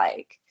health is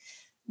like.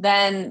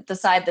 then the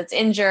side that's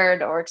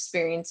injured or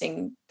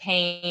experiencing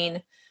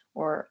pain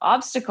or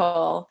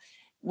obstacle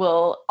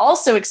will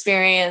also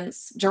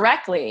experience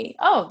directly,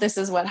 oh, this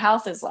is what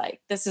health is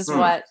like. This is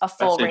what a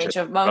full range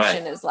of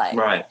motion is like.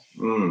 Right.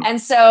 And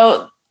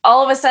so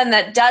all of a sudden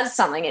that does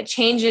something. It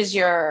changes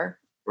your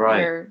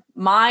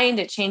mind.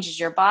 It changes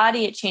your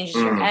body. It changes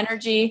your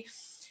energy.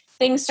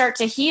 Things start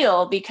to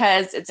heal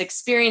because it's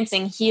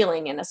experiencing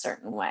healing in a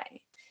certain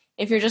way.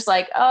 If you're just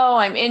like, oh,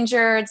 I'm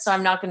injured, so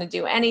I'm not going to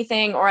do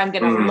anything, or I'm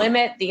going to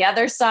limit the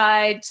other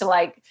side to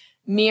like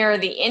mirror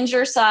the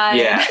injured side.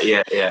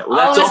 Yeah.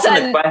 Well, that's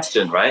often the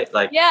question, right?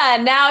 Like,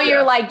 now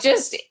you're like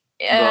just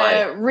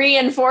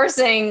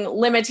reinforcing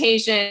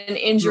limitation,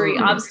 injury,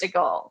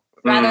 obstacle,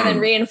 rather than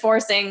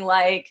reinforcing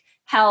like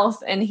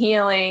health and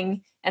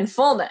healing and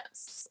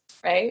fullness,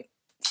 right?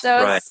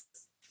 So it's,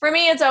 for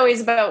me, it's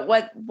always about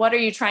what are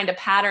you trying to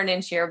pattern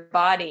into your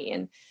body?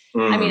 And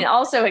I mean,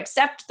 also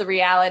accept the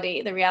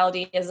reality. The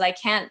reality is I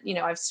can't,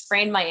 I've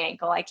sprained my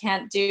ankle. I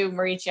can't do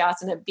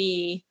Marichyasana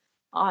B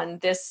on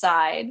this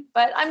side,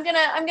 but I'm going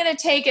to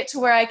take it to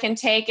where I can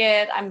take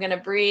it. I'm going to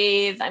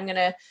breathe. I'm going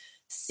to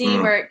see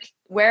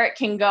where it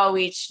can go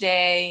each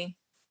day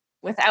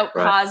without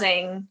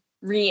causing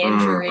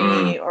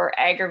re-injury or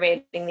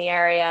aggravating the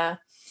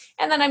area.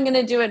 And then I'm going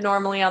to do it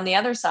normally on the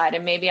other side.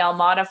 And maybe I'll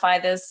modify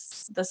the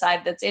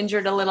side that's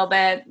injured a little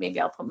bit.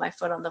 Maybe I'll put my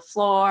foot on the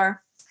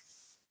floor.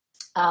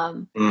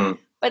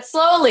 But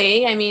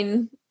slowly, I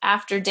mean,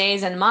 after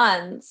days and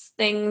months,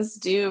 things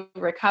do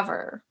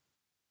recover.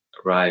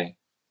 Right.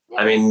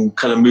 Yeah. I mean,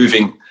 kind of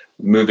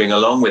moving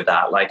along with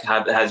that, like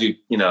how have you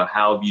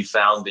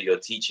found that your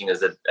teaching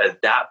has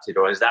adapted,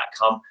 or has that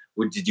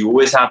did you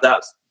always have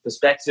that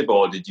perspective,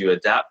 or did you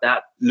adapt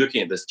that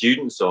looking at the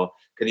students? Or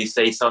could he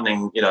say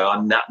something,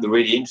 the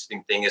really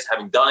interesting thing is,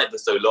 having done it for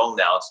so long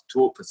now,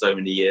 taught for so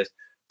many years,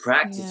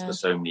 practiced for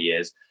so many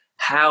years,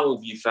 how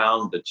have you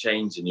found the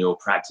change in your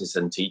practice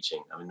and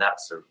teaching? I mean,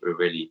 that's a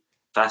really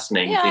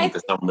fascinating thing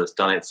for someone that's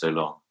done it so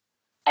long.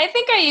 I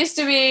think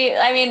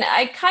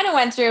I kind of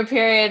went through a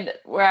period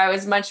where I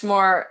was much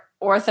more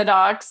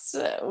orthodox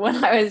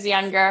when I was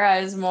younger.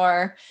 I was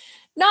more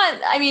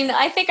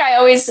I think I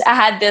always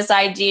had this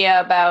idea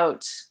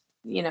about,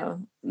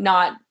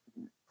 not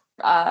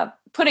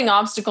putting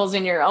obstacles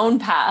in your own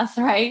path,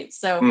 right?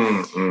 So,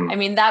 I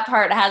mean, that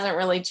part hasn't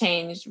really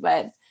changed,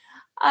 but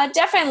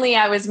definitely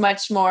I was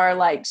much more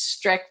like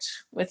strict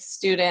with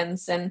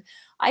students. And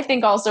I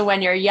think also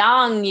when you're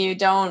young, you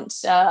don't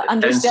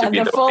understand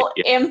the full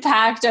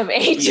impact of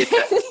aging.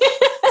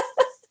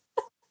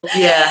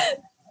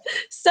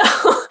 So,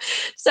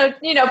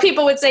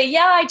 people would say,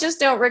 I just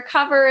don't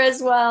recover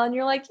as well. And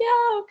you're like,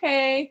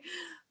 okay.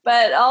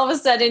 But all of a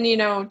sudden,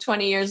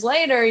 20 years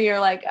later, you're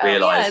like, oh,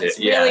 it's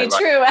really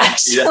true,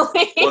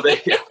 actually.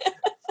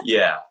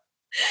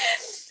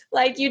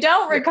 Like you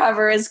don't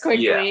recover as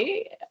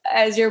quickly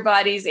as your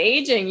body's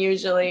aging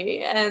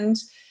usually. And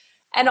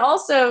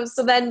also,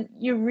 so then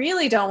you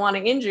really don't want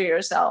to injure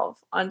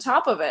yourself on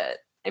top of it.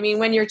 I mean,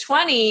 when you're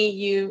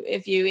 20,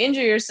 if you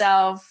injure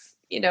yourself,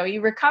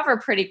 you recover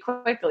pretty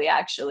quickly,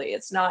 actually.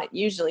 It's not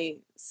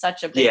usually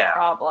such a big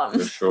problem.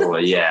 For sure.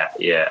 Yeah.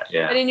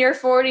 But in your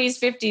 40s,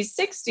 50s,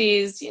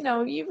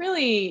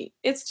 60s,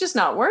 it's just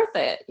not worth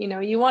it.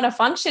 You want to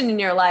function in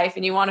your life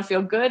and you want to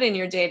feel good in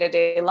your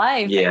day-to-day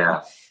life. Yeah.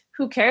 And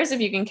who cares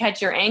if you can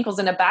catch your ankles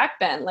in a back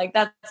bend? Like,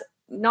 that's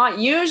not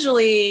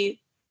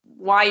usually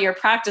why you're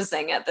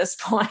practicing at this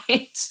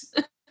point.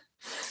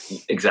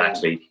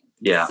 Exactly.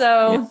 Yeah.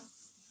 So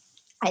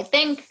I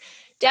think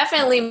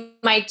definitely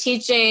my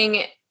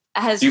teaching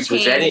has changed. You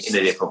present it in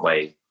a different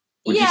way.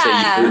 Would you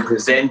say you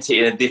present it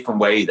in a different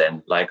way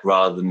then? Like,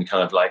 rather than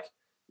kind of like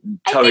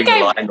towing the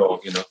line,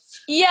 or,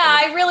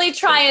 I really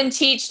try and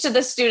teach to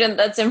the student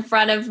that's in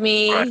front of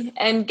me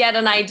and get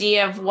an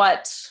idea of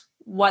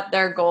what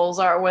their goals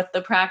are with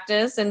the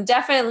practice. And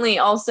definitely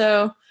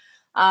also,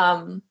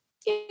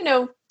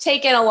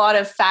 take in a lot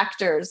of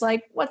factors,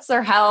 like what's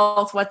their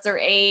health, what's their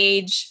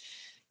age,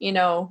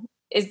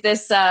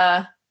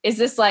 is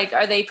this like,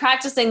 are they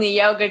practicing the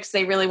yoga because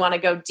they really want to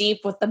go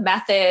deep with the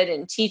method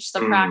and teach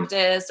the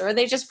practice? Or are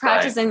they just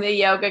practicing the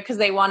yoga because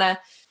they want to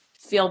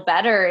feel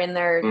better in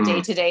their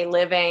day-to-day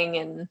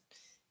living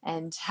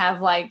and have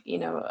like,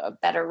 a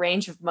better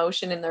range of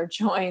motion in their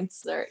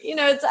joints? Or,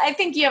 I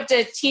think you have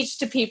to teach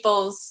to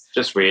people's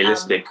just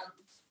realistic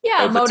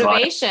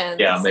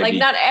motivations. Like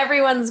not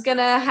everyone's going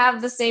to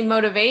have the same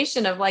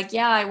motivation of like,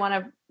 I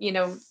want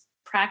to,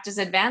 practice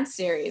advanced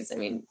series. I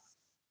mean,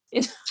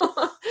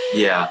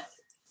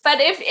 But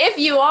if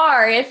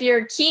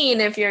you're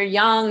keen, if you're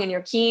young and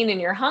you're keen and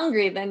you're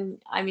hungry, then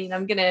I'm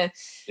pretty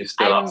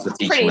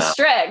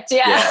strict.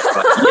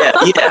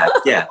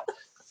 Yeah.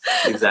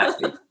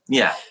 Exactly.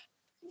 Yeah.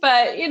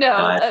 But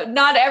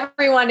not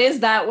everyone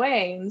is that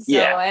way. And so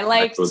I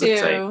like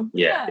to.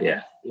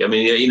 Yeah. I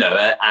mean,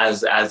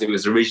 as it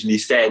was originally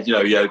said,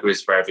 yoga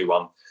is for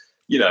everyone.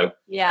 And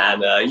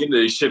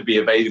it should be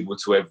available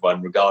to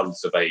everyone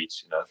regardless of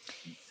age.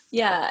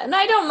 Yeah, and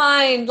I don't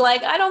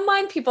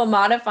mind people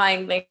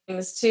modifying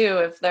things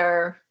too if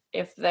they're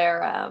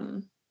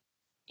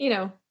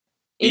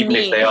even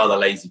if they are the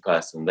lazy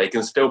person, they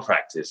can still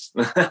practice.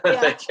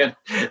 Yeah.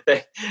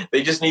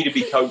 they just need to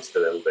be coaxed a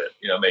little bit,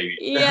 maybe.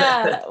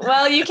 Yeah.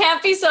 Well, you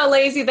can't be so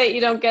lazy that you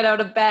don't get out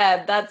of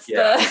bed. That's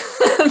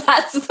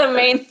that's the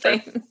main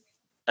thing.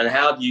 And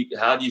how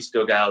do you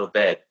still get out of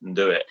bed and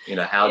do it?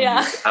 How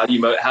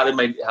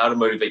to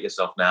motivate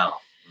yourself now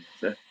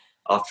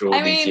after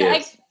all these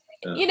years?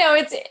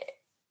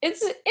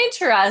 It's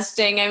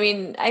interesting. I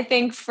mean, I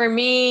think for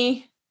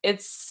me,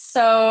 it's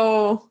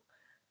so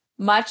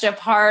much a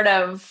part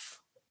of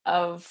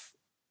who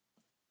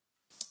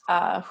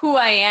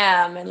I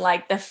am, and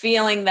like the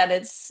feeling that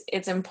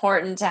it's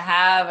important to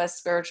have a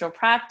spiritual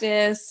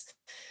practice,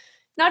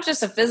 not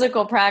just a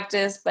physical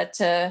practice, but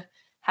to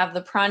have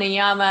the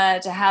pranayama,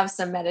 to have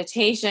some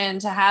meditation,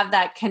 to have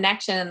that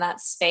connection in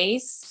that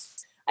space.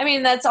 I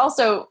mean, that's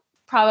also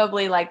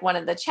probably like one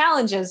of the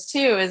challenges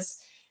too, is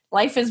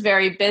life is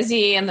very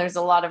busy and there's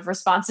a lot of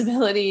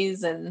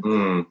responsibilities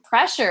and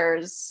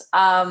pressures.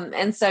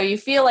 And so you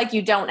feel like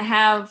you don't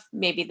have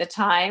maybe the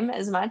time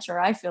as much, or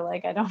I feel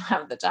like I don't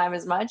have the time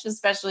as much,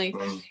 especially,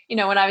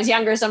 when I was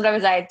younger,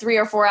 sometimes I had 3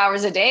 or 4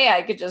 hours a day.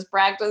 I could just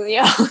practice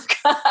yoga.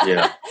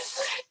 Yeah.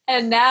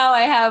 And now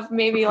I have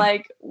maybe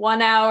like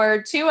 1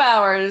 hour, 2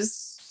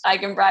 hours I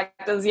can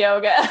practice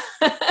yoga.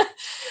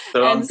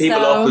 So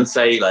people often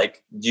say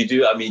like,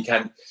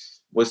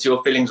 what's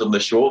your feelings on the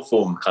short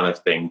form kind of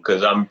thing?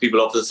 Because people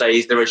often say,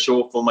 is there a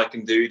short form I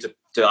can do to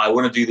I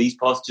want to do these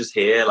postures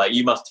here? Like,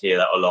 you must hear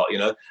that a lot,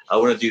 I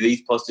want to do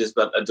these postures,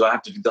 but do I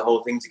have to do the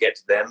whole thing to get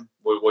to them?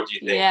 What do you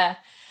think? Yeah.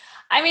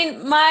 I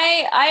mean,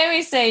 I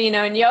always say, in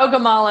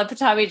Yogamala,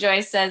 Pattabhi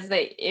Jois says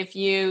that if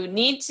you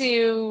need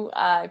to,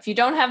 if you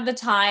don't have the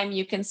time,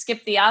 you can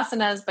skip the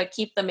asanas, but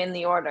keep them in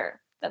the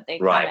order that they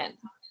come in.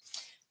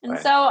 And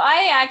so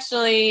I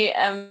actually,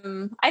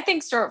 I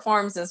think short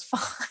forms is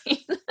fine.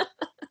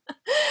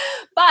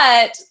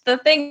 But the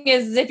thing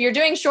is, if you're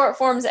doing short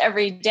forms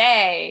every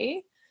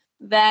day,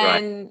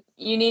 then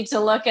you need to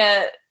look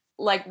at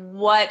like,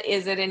 what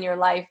is it in your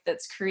life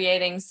that's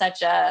creating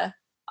such a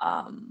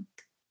time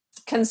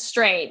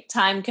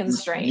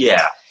constraint?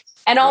 Yeah.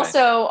 And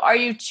also, are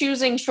you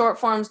choosing short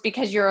forms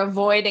because you're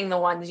avoiding the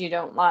ones you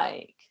don't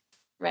like?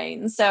 Right.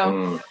 And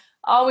so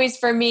always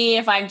for me,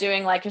 if I'm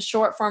doing like a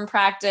short form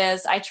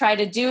practice, I try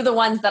to do the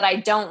ones that I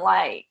don't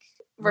like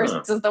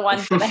versus the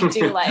ones that I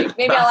do like.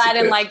 Maybe I'll add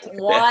in like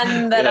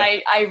one that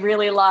I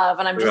really love,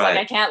 and I'm just like,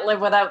 I can't live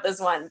without this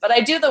one. But I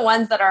do the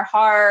ones that are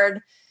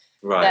hard,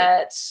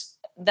 that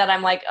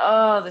I'm like,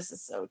 oh, this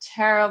is so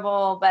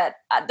terrible. But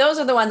those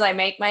are the ones I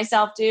make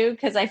myself do,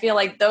 because I feel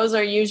like those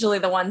are usually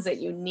the ones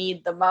that you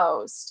need the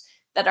most,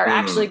 that are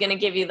actually going to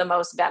give you the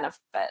most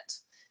benefit.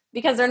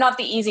 Because they're not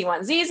the easy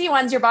ones. The easy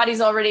ones, your body's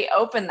already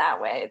open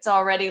that way. It's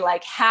already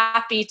like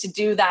happy to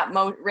do that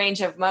range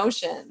of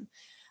motion.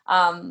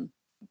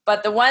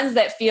 But the ones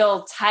that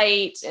feel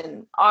tight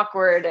and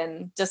awkward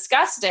and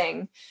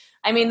disgusting,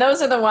 I mean,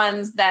 those are the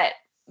ones that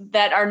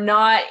are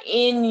not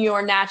in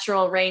your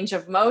natural range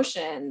of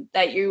motion,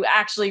 that you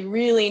actually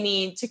really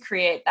need to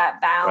create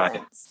that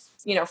balance,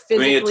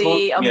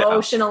 physically,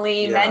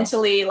 emotionally,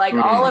 mentally, like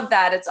all of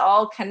that, it's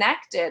all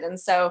connected. And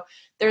so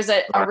there's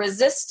a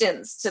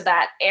resistance to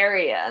that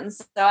area. And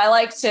so I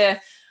like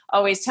to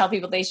always tell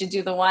people they should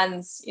do the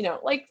ones,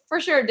 like for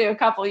sure do a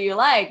couple you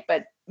like,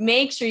 but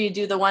make sure you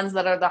do the ones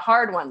that are the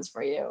hard ones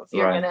for you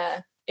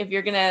if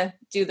you're gonna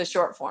do the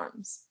short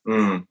forms.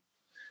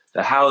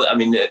 So how,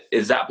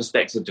 is that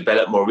perspective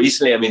developed more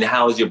recently? I mean,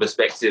 how has your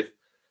perspective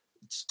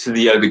to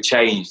the yoga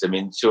changed? I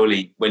mean,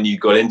 surely when you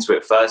got into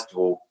it, first of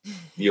all,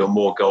 you're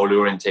more goal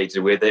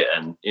orientated with it,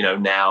 and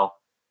now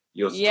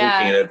you're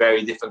talking in a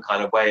very different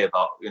kind of way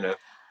about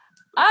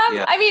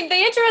I mean, the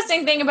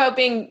interesting thing about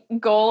being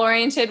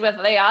goal-oriented with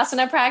the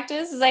asana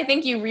practice is I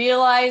think you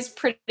realize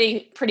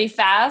pretty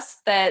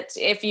fast that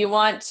if you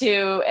want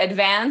to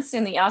advance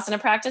in the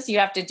asana practice, you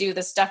have to do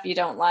the stuff you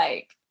don't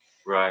like.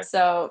 Right.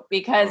 So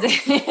because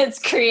it's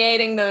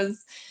creating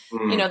those,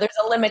 there's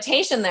a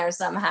limitation there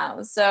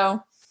somehow.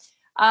 So,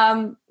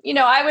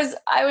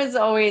 I was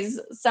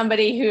always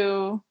somebody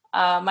who,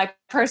 my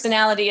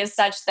personality is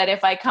such that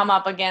if I come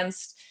up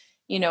against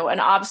an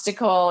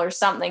obstacle or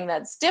something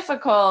that's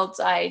difficult,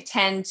 I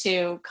tend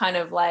to kind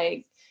of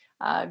like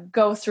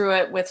go through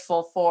it with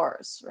full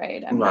force,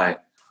 right? I'm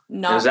not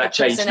Does that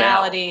change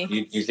now?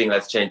 You think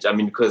that's changed? I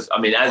mean, because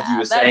as you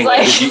were saying,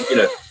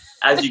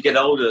 as you get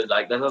older,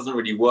 like that doesn't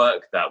really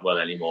work that well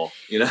anymore,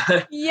 Yeah,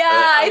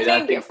 I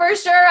think for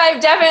sure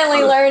I've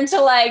definitely learned to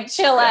like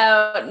chill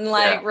out and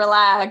like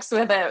relax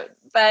with it.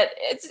 But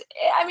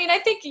I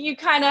think you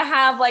kind of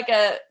have like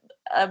a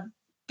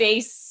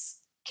base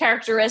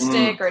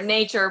characteristic or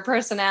nature or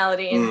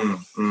personality, and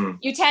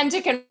you tend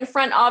to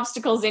confront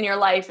obstacles in your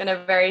life in a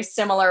very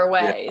similar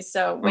way.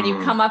 So when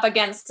you come up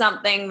against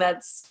something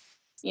that's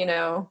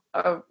a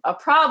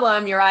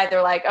problem, you're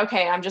either like,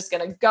 okay, I'm just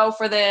gonna go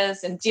for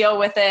this and deal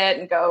with it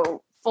and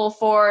go full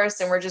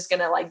force, and we're just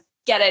gonna like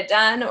get it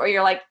done, or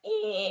you're like,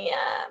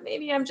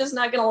 maybe I'm just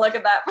not gonna look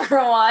at that for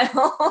a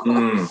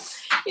while.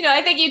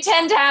 I think you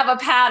tend to have a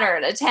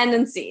pattern, a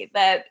tendency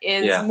that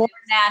is more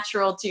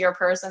natural to your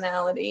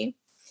personality.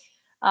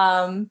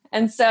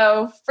 And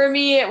so for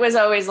me, it was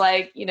always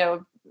like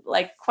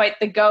quite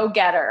the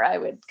go-getter. I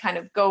would kind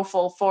of go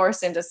full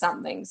force into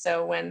something.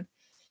 So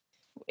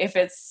if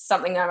it's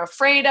something I'm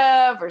afraid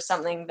of or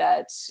something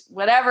that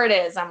whatever it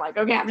is, I'm like,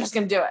 okay, I'm just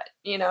going to do it,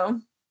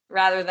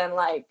 rather than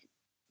like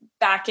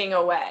backing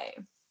away.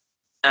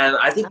 And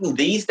I think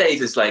these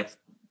days it's like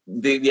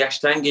the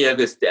Ashtanga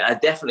yoga is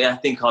definitely, I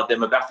think our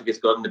demographic has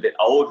gotten a bit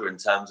older in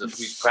terms of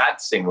who's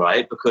practicing,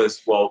 right?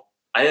 Because, well,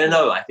 I don't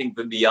know. I think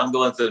that the younger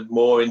ones are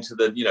more into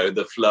the,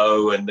 the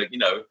flow and the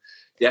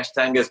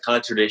Ashtanga is kind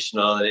of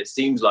traditional, and it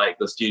seems like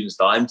the students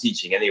that I'm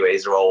teaching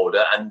anyways are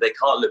older and they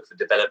can't look for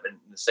development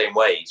in the same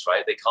ways,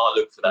 right? They can't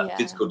look for that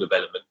physical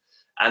development.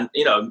 And,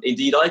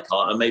 indeed I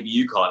can't, and maybe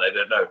you can't, I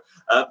don't know.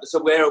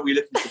 So where are we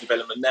looking for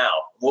development now?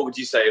 What would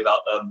you say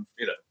about,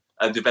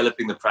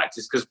 developing the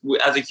practice? Because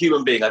as a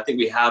human being, I think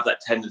we have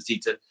that tendency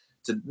to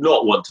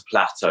not want to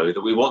plateau,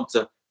 that we want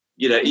to,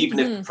 even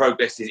if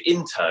progress is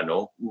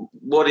internal,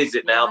 what is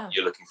it now that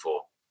you're looking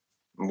for?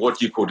 What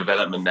do you call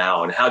development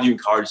now, and how do you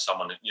encourage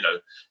someone,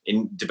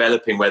 in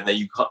developing when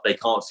they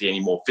can't see any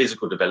more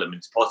physical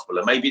development as possible?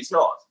 And maybe it's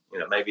not,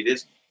 maybe it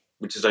is,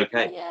 which is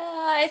okay.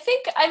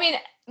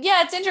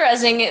 Yeah, it's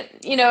interesting.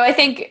 I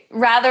think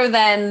rather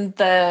than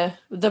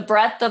the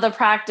breadth of the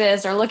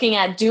practice or looking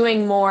at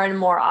doing more and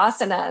more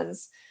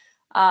asanas,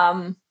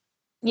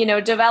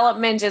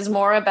 development is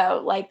more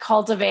about like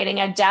cultivating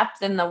a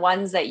depth in the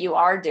ones that you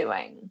are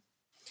doing.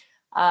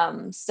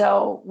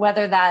 So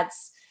whether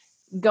that's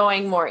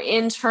going more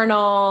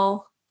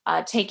internal,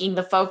 taking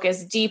the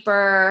focus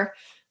deeper,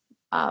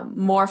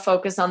 more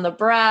focus on the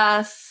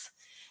breath,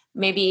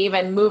 maybe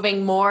even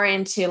moving more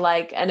into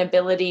like an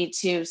ability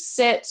to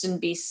sit and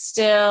be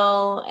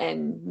still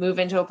and move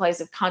into a place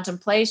of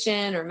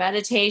contemplation or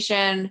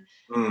meditation,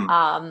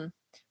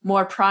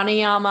 more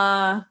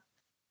pranayama,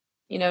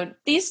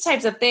 these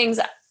types of things.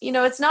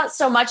 It's not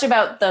so much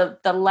about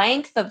the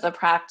length of the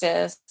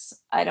practice,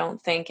 I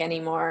don't think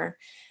anymore.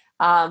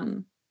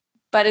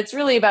 But it's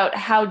really about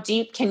how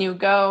deep can you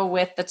go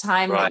with the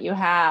time that you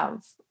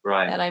have.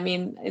 Right.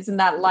 And isn't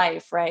that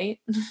life, right?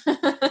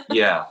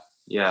 Yeah.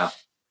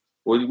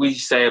 What would you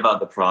say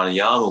about the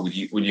pranayama?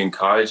 Would you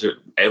encourage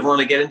everyone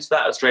to get into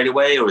that straight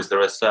away? Or is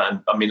there a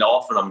certain,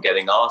 often I'm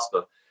getting asked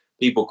for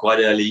people quite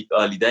early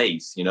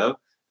days, they want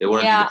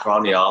to do the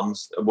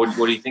pranayams. What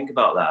do you think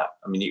about that?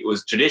 It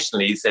was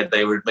traditionally said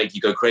they would make you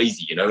go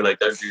crazy, like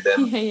don't do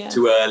them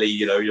too early,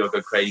 you'll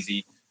go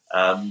crazy.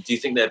 Do you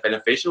think they're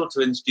beneficial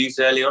to introduce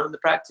early on in the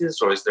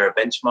practice, or is there a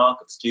benchmark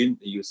of student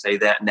that you say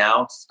that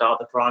now to start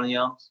the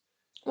pranayams?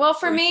 Well,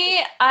 for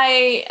me,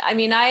 I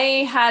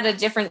had a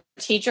different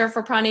teacher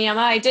for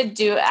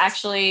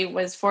pranayama.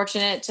 Was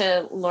fortunate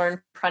to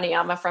learn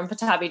pranayama from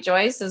Pattabhi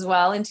Jois as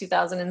well in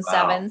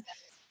 2007.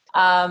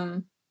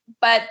 Wow.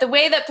 But the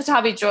way that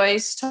Pattabhi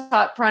Jois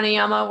taught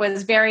pranayama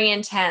was very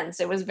intense.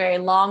 It was very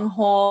long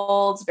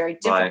holds, very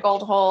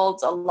difficult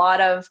holds, a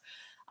lot of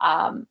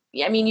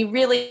you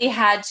really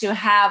had to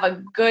have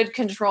a good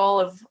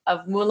control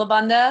of Mula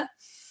Bandha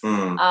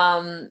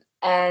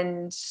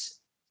and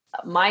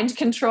mind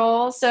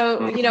control.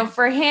 So,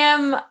 for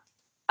him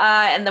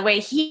and the way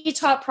he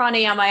taught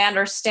pranayama, I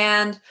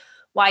understand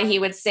why he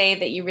would say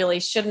that you really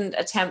shouldn't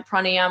attempt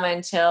pranayama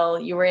until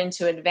you were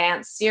into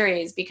advanced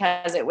series,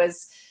 because it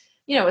was,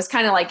 it was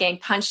kind of like getting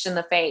punched in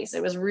the face.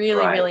 It was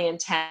really, really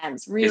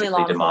intense, really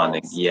long,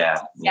 demanding. holds.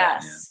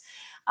 Yes.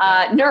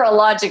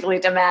 Neurologically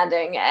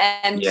demanding.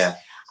 And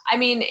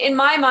in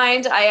my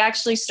mind, I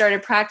actually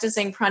started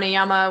practicing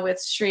pranayama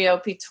with Sri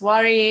O.P.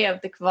 Tiwari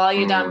of the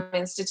Kavalyadam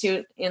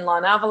Institute in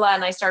Lonavala,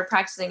 and I started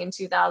practicing in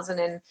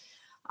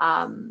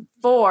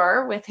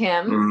 2004 with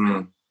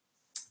him.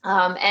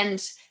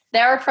 And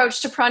their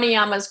approach to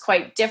pranayama is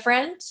quite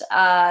different.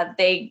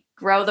 They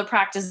grow the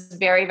practice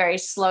very, very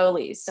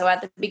slowly. So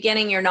at the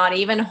beginning, you're not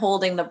even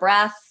holding the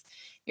breath.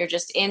 You're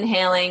just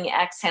inhaling,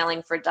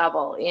 exhaling for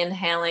double,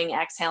 inhaling,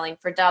 exhaling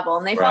for double.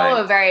 And they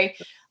follow a very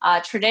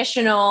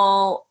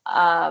traditional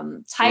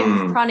type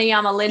of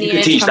pranayama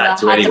lineage from the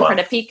Hatha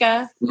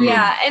Pradipika.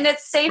 Yeah, and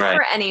it's safe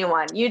for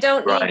anyone. You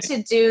don't need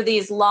to do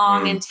these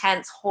long,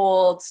 intense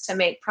holds to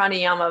make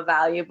pranayama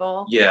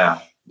valuable.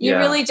 You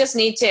really just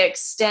need to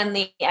extend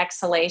the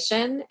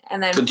exhalation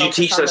and then. So do you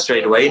teach that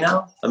straight away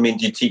now? Do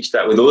you teach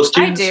that with all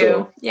students? I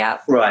do, yeah.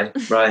 Right.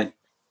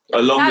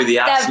 Along with the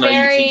asana,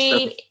 you teach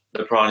them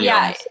the pranayama.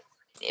 Yeah,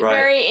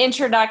 very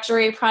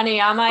introductory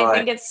pranayama. I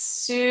think it's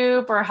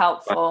super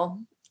helpful.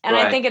 And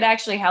I think it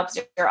actually helps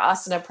your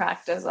asana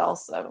practice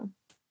also.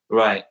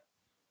 Right.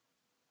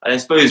 And I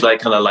suppose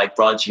like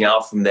branching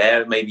out from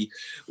there, maybe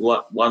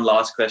one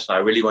last question I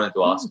really wanted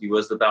to ask you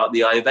was about the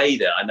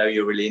Ayurveda. I know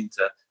you're really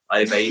into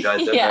Ayurveda.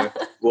 I don't know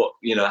what,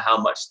 how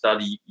much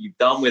study you've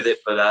done with it,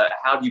 but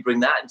how do you bring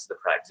that into the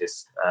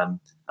practice? And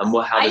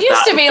I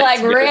used to be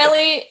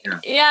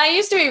I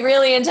used to be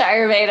really into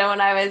Ayurveda when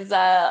I was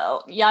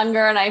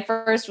younger, and I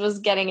first was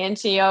getting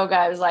into yoga.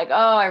 I was like,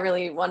 oh, I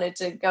really wanted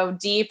to go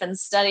deep and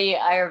study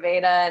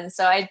Ayurveda. And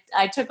so I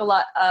took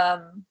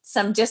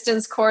some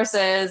distance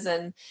courses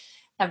and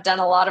have done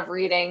a lot of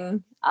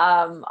reading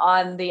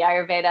on the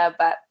Ayurveda,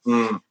 but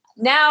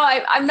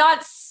now I'm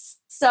not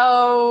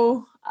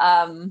so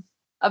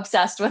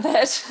obsessed with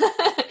it.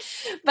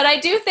 But I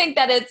do think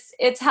that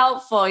it's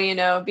helpful,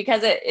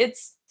 because it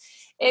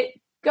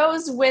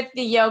goes with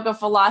the yoga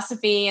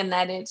philosophy, and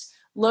that it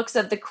looks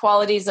at the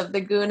qualities of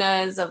the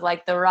gunas, of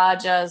like the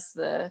rajas,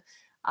 the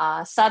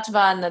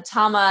sattva and the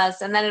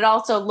tamas, and then it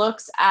also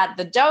looks at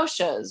the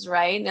doshas,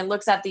 right? And it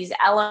looks at these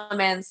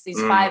elements, these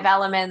 5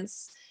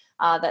 elements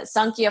that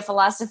Sankhya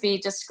philosophy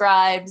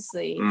describes: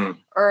 the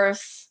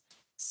earth,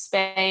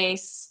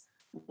 space,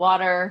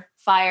 water,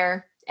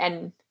 fire,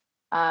 and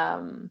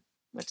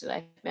what did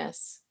I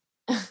miss?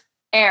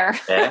 Air.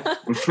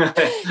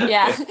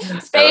 Yeah.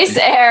 Space,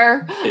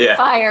 air,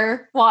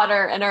 fire,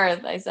 water, and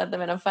earth. I said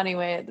them in a funny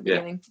way at the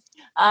beginning.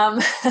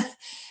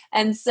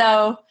 And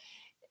so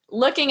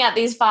looking at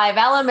these 5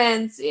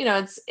 elements,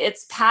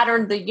 it's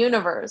patterned the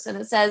universe, and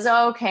it says,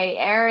 okay,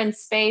 air and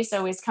space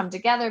always come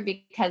together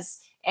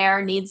because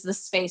air needs the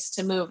space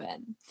to move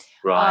in.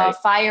 Right.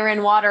 Fire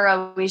and water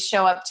always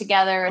show up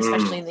together,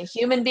 especially in the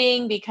human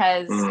being,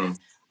 because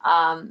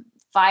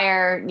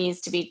fire needs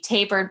to be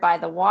tapered by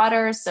the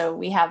water. So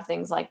we have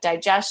things like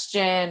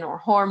digestion or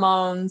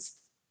hormones,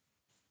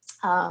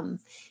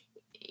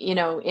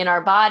 in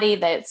our body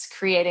that's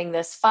creating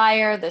this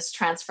fire, this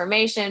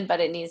transformation, but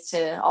it needs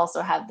to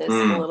also have this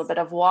a little bit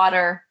of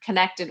water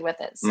connected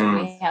with it. So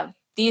we have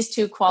these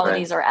 2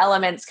 qualities or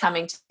elements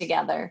coming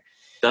together.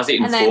 Does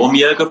it inform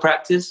yoga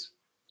practice?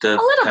 A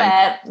little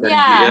bit.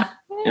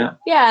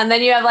 Yeah. And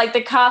then you have like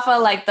the kapha,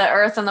 like the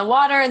earth and the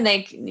water, and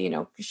they,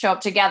 show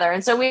up together.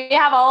 And so we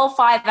have all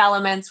 5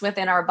 elements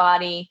within our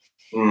body.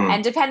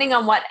 And depending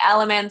on what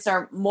elements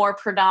are more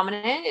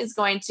predominant is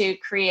going to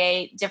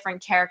create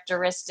different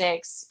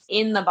characteristics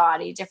in the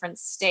body, different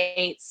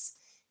states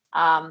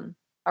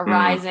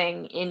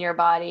arising in your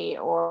body,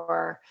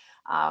 or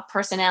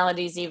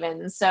personalities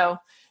even. So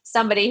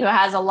somebody who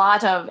has a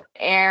lot of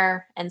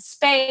air and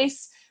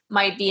space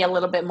might be a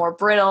little bit more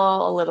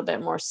brittle, a little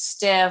bit more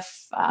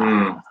stiff,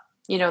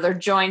 their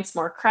joints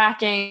more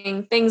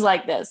cracking, things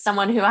like this.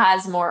 Someone who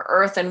has more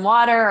earth and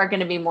water are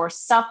going to be more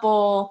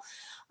supple,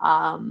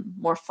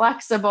 more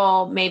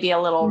flexible, maybe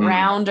a little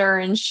rounder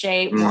in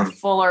shape, more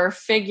fuller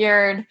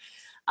figured,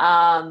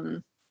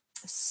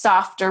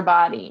 softer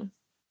body.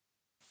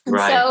 And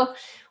so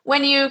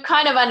when you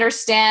kind of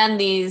understand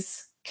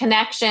these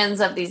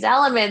connections of these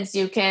elements,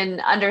 you can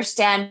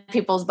understand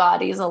people's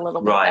bodies a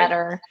little bit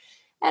better.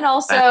 And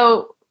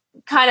also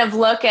kind of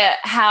look at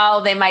how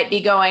they might be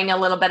going a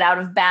little bit out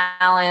of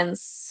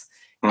balance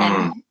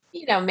and,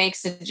 make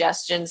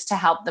suggestions to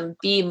help them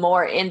be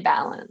more in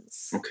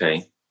balance.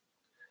 Okay.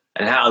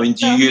 And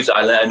do you use,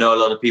 I know a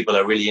lot of people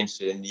are really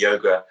interested in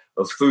yoga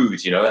of food,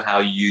 how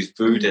you use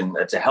food and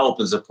to help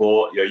and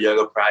support your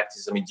yoga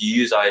practice. Do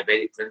you use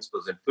Ayurvedic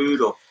principles in food,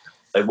 or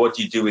like what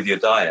do you do with your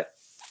diet?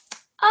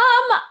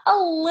 A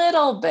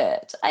little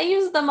bit. I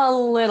use them a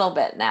little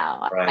bit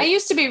now. Right. I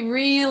used to be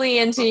really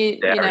into,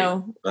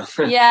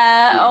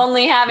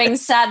 only having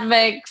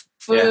sattvic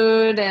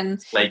food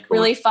and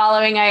really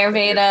following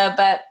Ayurveda.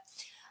 But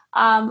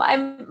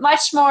I'm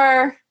much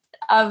more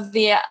of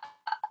the,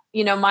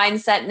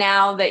 mindset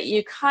now that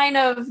you kind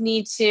of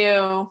need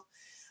to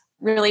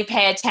really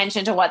pay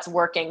attention to what's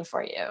working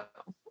for you.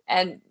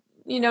 And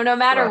no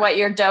matter what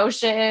your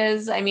dosha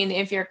is,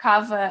 if you're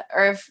kapha,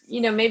 or if,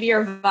 maybe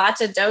you're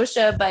vata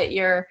dosha, but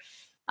you're,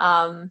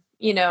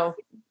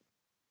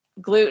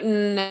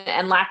 gluten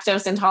and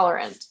lactose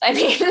intolerant.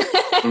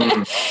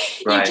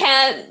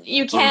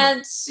 You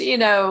can't,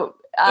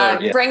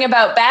 bring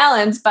about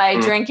balance by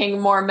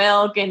drinking more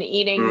milk and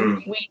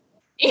eating wheat.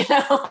 It's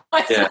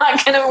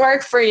not going to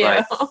work for you.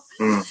 Right.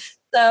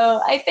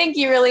 So I think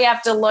you really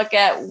have to look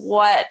at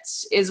what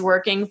is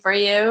working for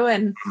you,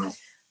 and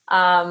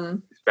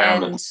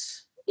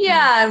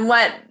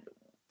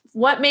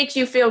what makes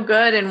you feel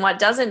good and what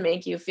doesn't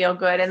make you feel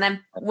good. And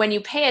then when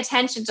you pay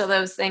attention to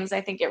those things, I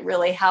think it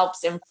really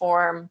helps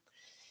inform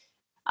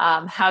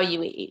how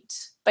you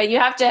eat. But you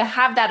have to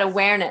have that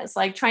awareness,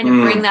 like trying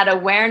to bring that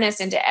awareness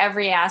into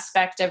every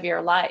aspect of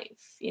your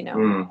life,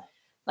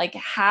 like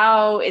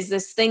how is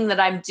this thing that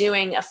I'm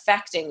doing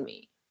affecting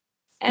me?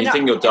 And do you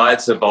think your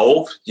diet's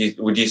evolved?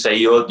 Would you say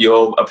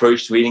your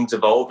approach to eating's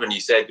evolved? And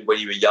you said when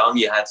you were young,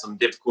 you had some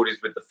difficulties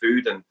with the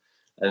food and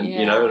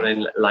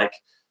like,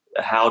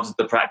 how does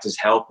the practice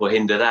help or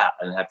hinder that?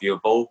 And have you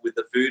evolved with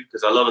the food?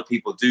 Because a lot of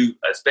people do,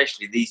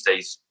 especially these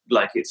days,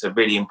 like it's a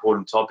really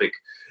important topic.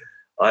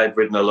 I've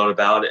written a lot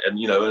about it, and,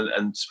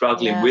 and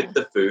struggling with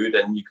the food,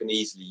 and you can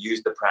easily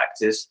use the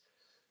practice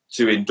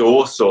to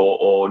endorse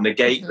or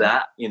negate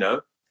that,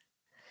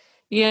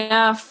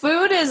 Yeah,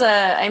 food is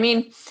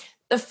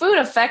the food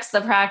affects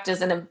the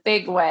practice in a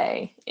big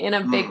way,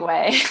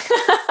 Right,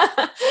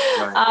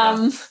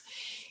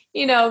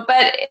 you know,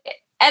 but,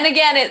 and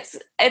again,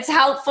 it's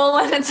helpful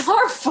and it's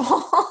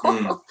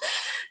harmful.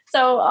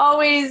 So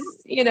always,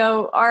 you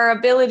know, our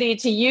ability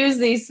to use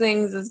these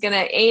things is going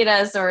to aid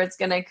us or it's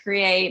going to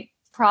create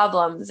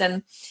problems.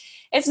 And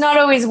it's not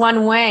always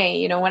one way.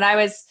 You know, when I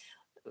was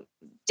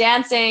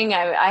dancing,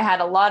 I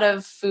had a lot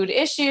of food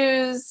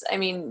issues. I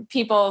mean,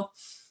 people,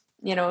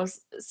 you know,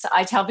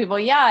 I tell people,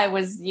 I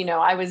was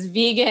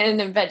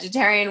vegan and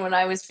vegetarian when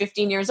I was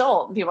 15 years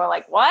old. And people are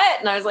like, what?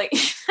 And I was like,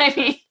 I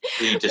mean,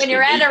 when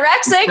you're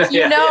anorexic,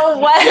 you know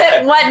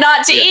what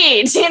not to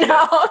eat, you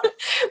know,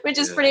 which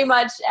is pretty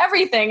much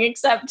everything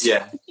except,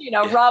 you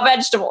know, raw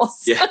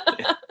vegetables.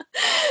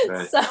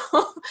 Right. So,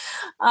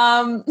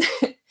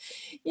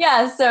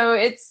 so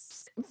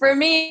it's, for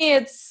me,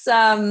 it's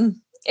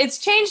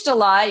changed a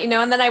lot, you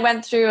know, and then I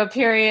went through a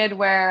period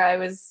where I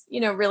was, you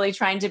know, really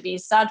trying to be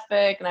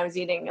sattvic and I was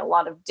eating a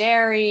lot of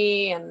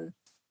dairy, and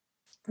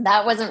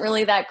that wasn't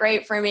really that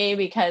great for me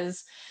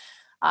because,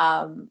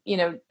 you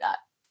know,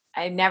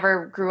 I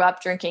never grew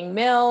up drinking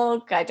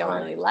milk. I don't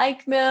really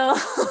like milk.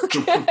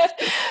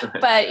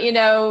 But, you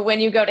know, when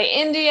you go to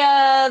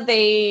India,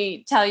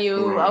 they tell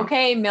you,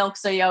 okay,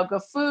 milk's a yoga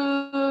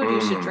food.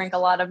 You should drink a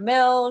lot of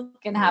milk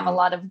and have a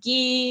lot of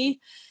ghee.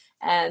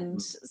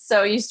 And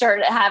so you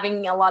start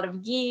having a lot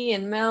of ghee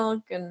and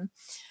milk, and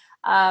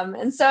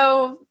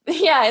so,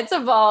 it's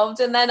evolved.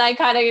 And then I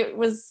kind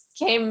of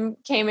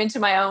came into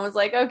my own, was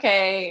like,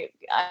 okay,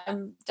 I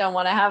don't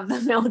want to have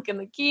the milk and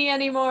the ghee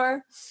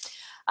anymore.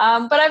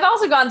 But I've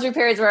also gone through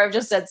periods where I've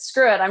just said,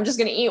 screw it. I'm just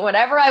going to eat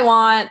whatever I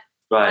want,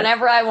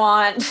 whenever I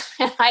want,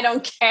 and I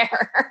don't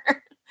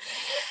care.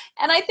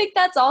 And I think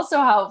that's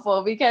also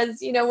helpful because,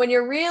 you know, when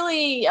you're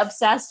really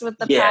obsessed with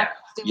the practice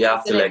you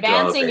have to and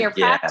advancing your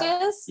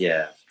practice,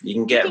 you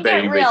can get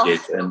very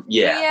rigid and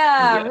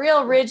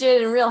real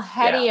rigid and real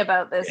heady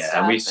about this stuff.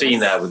 And we've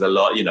seen that with a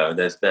lot, you know,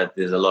 there's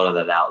a lot of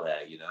that out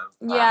there, you know.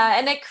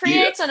 And it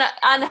creates an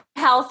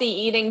unhealthy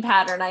eating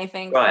pattern, I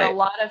think, for a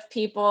lot of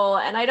people.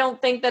 And I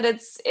don't think that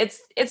it's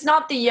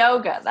not the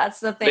yoga. That's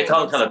the thing. It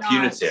becomes kind of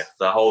punitive.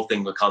 The whole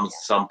thing becomes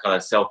some kind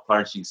of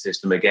self-punishing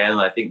system again.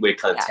 And I think we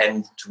kind of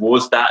tend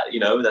towards that, you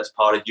know, that's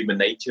part of human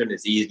nature and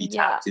it's easily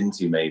tapped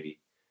into maybe.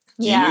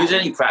 Do you use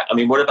any I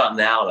mean, what about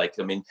now? Like,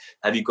 I mean,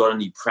 have you got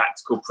any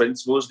practical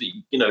principles that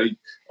you know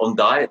on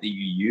diet that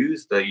you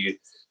use that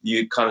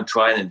you kind of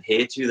try and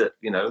adhere to that,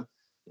 you know,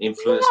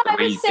 influence the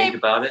way you think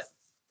about it?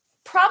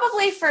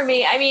 Probably for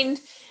me, I mean,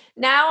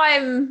 now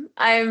I'm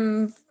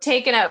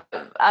taking a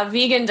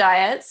vegan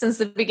diet since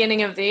the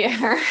beginning of the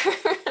year.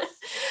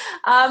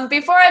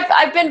 Before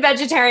I've been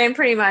vegetarian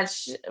pretty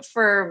much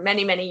for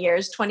many, many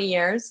years, 20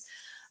 years.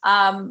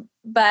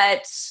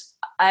 But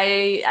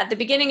at the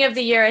beginning of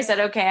the year, I said,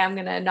 okay, I'm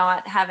going to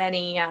not have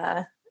any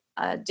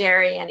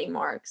dairy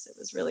anymore because it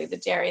was really the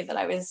dairy that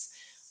I was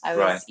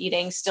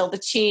eating, still the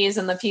cheese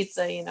and the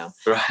pizza, you know.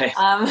 Right.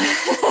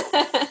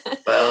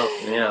 Well,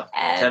 yeah.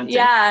 And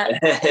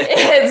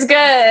it's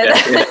good.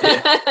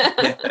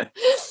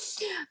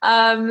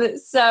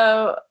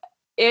 So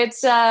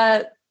it's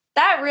that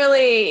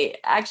really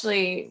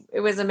actually, it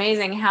was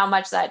amazing how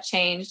much that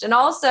changed. And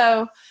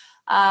also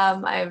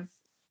I've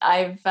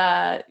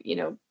you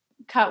know,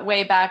 cut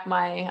way back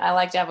I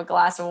like to have a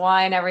glass of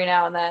wine every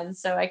now and then.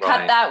 So I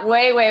cut that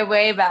way, way,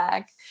 way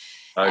back.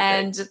 Okay.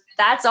 And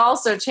that's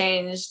also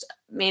changed,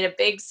 made a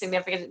big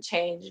significant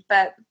change.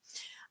 But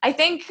I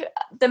think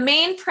the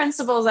main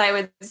principles I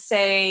would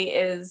say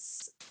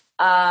is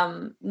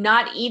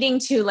not eating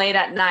too late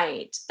at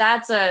night.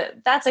 That's a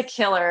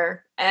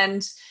killer.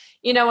 And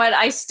you know what?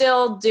 I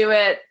still do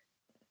it,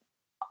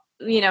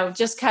 you know,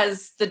 just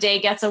because the day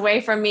gets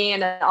away from me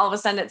and all of a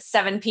sudden it's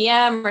 7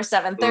 p.m. or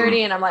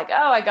 7:30 and I'm like,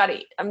 oh, I'm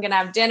going to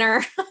have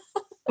dinner.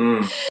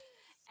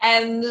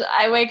 And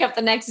I wake up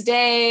the next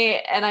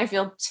day and I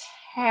feel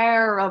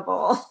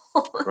terrible.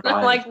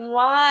 I'm like,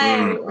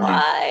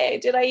 why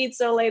did I eat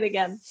so late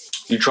again?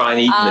 You try and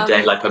eat in the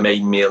day, like a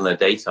main meal in the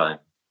daytime.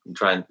 You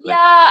try and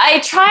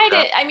I tried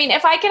it. I mean,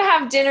 if I could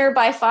have dinner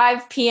by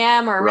 5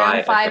 p.m. or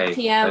around 5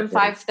 p.m.,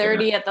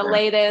 5:30 at the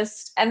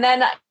latest. And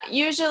then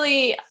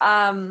usually,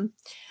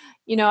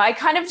 you know, I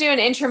kind of do an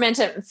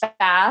intermittent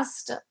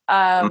fast.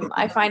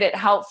 I find it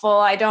helpful.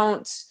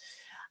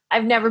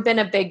 I've never been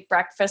a big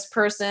breakfast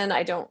person.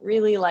 I don't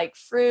really like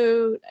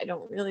fruit. I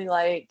don't really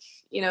like,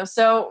 you know,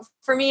 so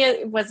for me,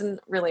 it wasn't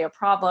really a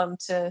problem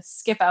to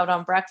skip out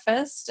on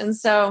breakfast. And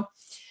so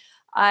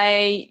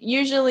I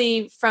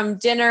usually from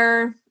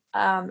dinner,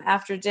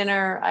 after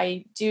dinner,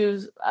 I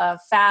do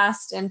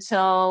fast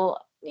until,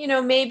 you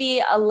know,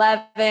 maybe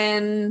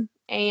 11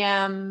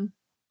 a.m.,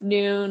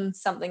 noon,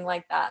 something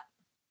like that.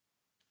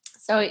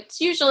 So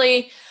it's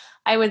usually,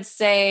 I would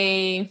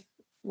say,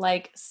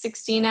 like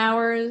 16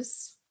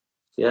 hours.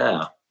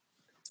 Yeah.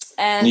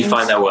 And you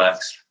find that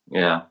works?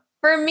 Yeah.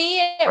 For me,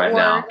 it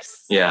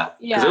works. Now. Yeah.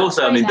 Because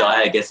also, I mean,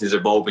 diet, I guess, is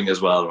evolving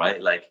as well,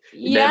 right? Like,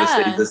 it never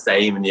stays the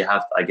same, and you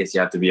have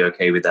to be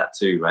okay with that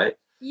too, right?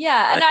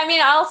 Yeah. And I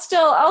mean, I'll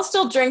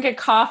still drink a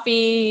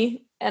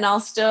coffee and I'll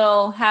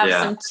still have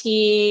some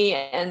tea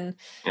and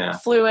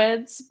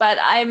fluids. But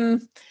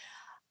I'm,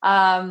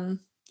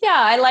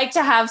 I like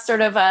to have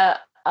sort of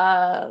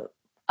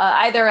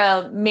either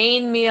a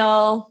main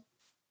meal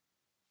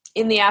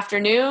in the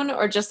afternoon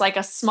or just like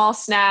a small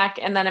snack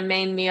and then a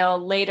main meal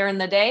later in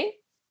the day.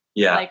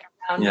 Yeah. Like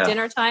around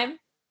dinner time.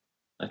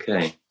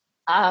 Okay.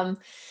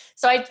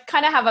 So I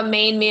kind of have a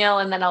main meal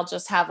and then I'll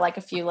just have like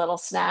a few little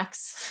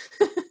snacks.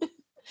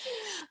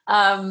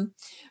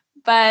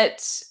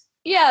 But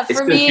yeah,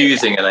 for me, it's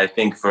confusing. And I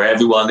think for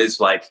everyone, it's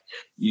like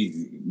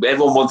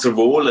everyone wants a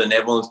rule and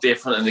everyone's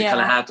different and they kind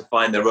of have to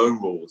find their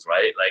own rules,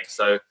 right? Like,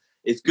 so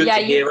it's good to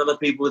hear other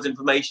people's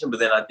information, but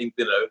then I think,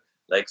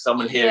 like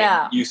someone hearing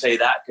you say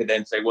that could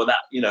then say, well, that,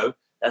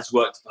 that's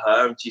worked for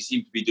her and she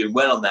seems to be doing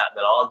well on that, and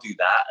then I'll do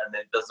that, and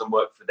then it doesn't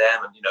work for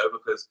them. And,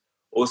 because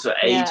also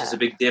age is a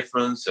big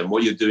difference and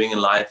what you're doing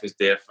in life is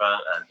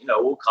different and,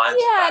 all kinds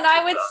of factors. And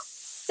I would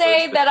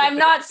say that I'm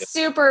not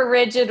super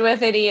rigid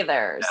with it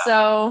either. Yeah.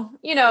 So,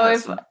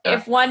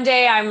 if one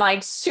day I'm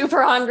like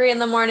super hungry in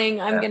the morning,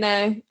 I'm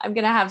gonna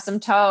have some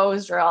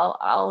toast or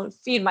I'll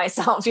feed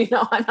myself,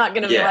 I'm not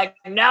gonna be like,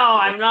 no,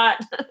 I'm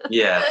not.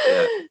 Yeah.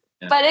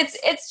 But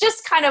it's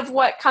just kind of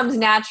what comes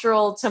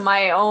natural to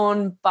my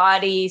own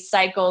body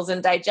cycles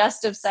and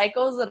digestive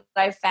cycles that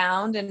I've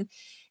found. And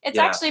it's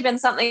actually been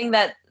something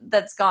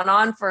that's gone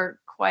on for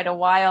quite a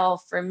while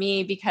for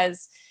me,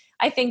 because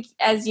I think,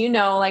 as you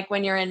know, like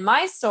when you're in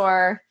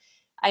Mysore,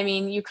 I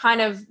mean, you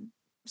kind of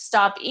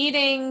stop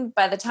eating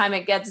by the time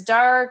it gets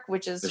dark,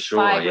 which is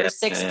 5 or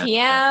 6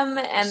 p.m.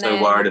 And so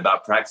then worried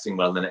about practicing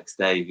well the next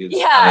day.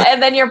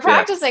 And then you're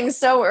practicing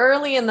so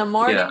early in the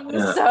morning.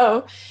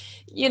 So,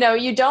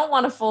 you don't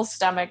want a full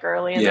stomach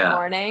early in the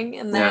morning.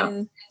 And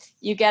then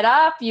you get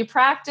up, you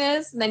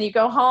practice, and then you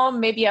go home.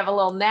 Maybe you have a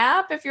little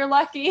nap if you're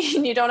lucky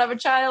and you don't have a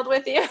child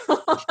with you.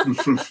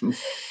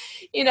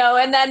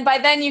 And then by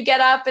then you get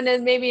up and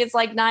then maybe it's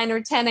like 9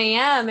 or 10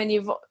 a.m. and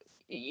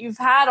you've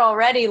had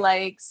already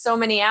like so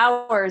many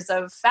hours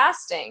of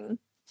fasting.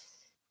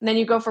 And then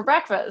you go for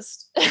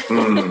breakfast.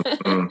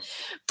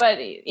 But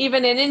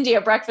even in India,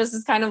 breakfast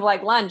is kind of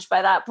like lunch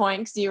by that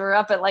point, because you were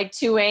up at like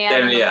 2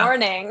 a.m. in the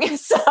morning.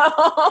 So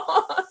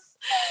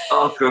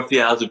after a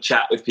few hours of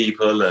chat with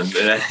people and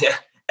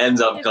ends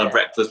up kind of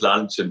breakfast,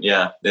 lunch, and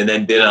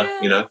then dinner,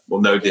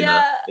 no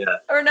dinner.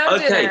 Or no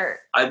dinner.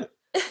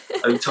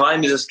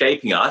 Time is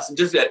escaping us, and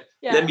just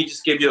let me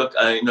just give you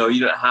you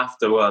don't have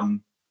to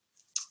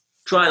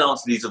try and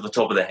answer these off the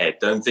top of the head.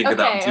 Don't think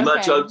about them too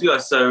much.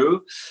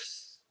 So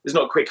it's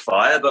not quick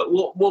fire, but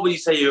what would you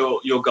say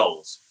your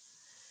goals?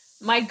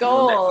 My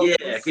goals.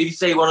 Can you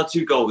say one or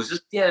two goals?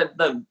 Just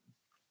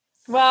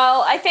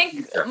Well, I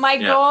think my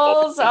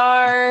goals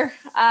are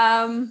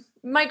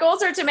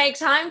to make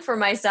time for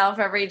myself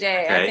every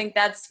day. Okay. I think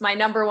that's my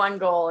number one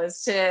goal,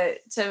 is to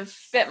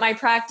fit my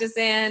practice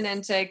in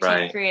and to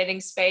keep creating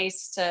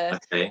space to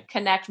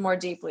connect more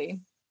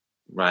deeply.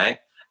 Right.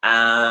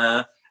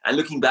 And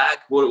looking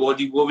back, what would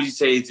you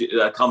say is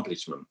the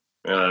accomplishment?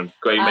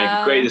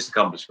 Greatest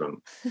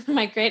accomplishment.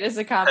 My greatest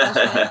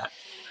accomplishment.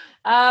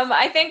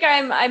 I think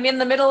I'm in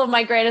the middle of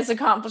my greatest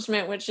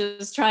accomplishment, which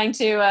is trying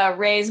to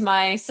raise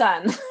my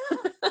son.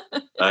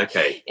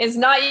 Okay. It's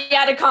not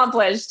yet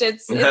accomplished.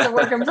 It's a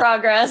work in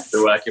progress. It's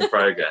a work in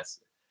progress.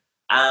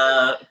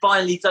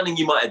 Finally, something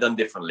you might have done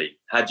differently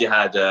had you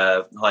had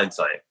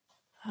hindsight.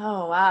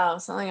 Oh, wow.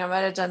 Something I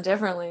might have done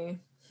differently.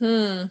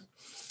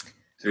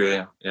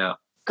 Yeah.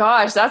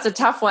 Gosh, that's a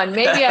tough one.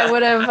 Maybe I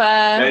would have...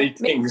 many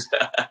things.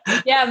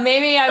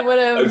 Maybe I would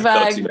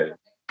have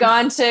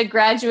gone to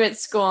graduate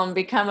school and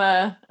become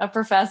a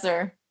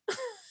professor.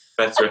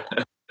 Professor.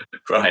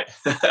 Right.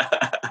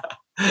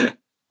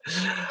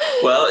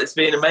 Well, it's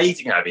been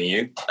amazing having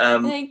you.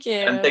 Thank you.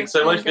 And thanks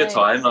so much for your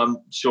time. I'm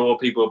sure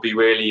people will be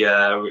really,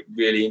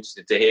 really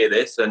interested to hear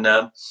this. And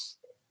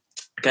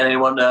can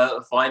anyone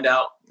find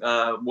out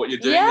what you're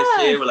doing this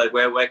year? Like,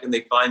 where can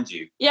they find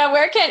you? Yeah,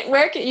 where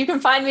can you can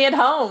find me at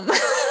home?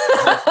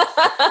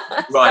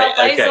 Right.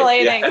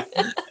 Isolating.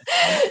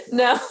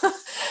 No.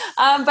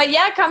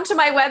 But come to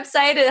my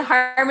website at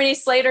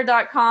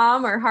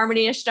harmonyslater.com or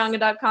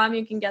harmonyashtanga.com.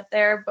 You can get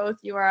there.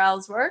 Both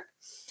URLs work.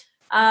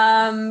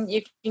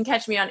 You can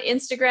catch me on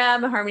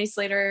Instagram, Harmony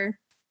Slater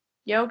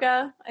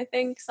Yoga, I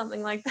think,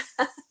 something like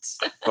that.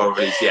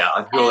 Probably,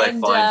 I feel they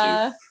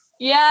find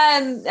you.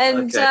 And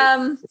it's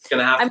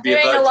gonna have I'm to be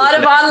doing a lot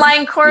of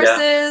online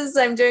courses.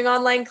 I'm doing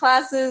online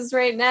classes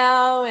right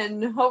now,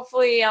 and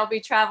hopefully I'll be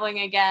traveling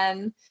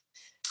again.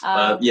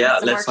 Some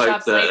let's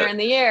workshops hope later in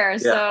the year.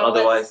 So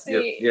otherwise,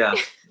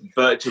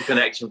 virtual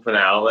connection for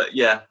now. But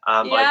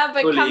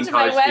but come to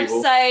my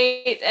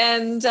website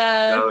and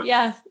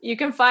you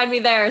can find me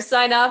there.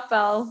 Sign up.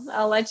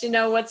 I'll let you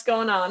know what's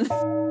going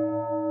on.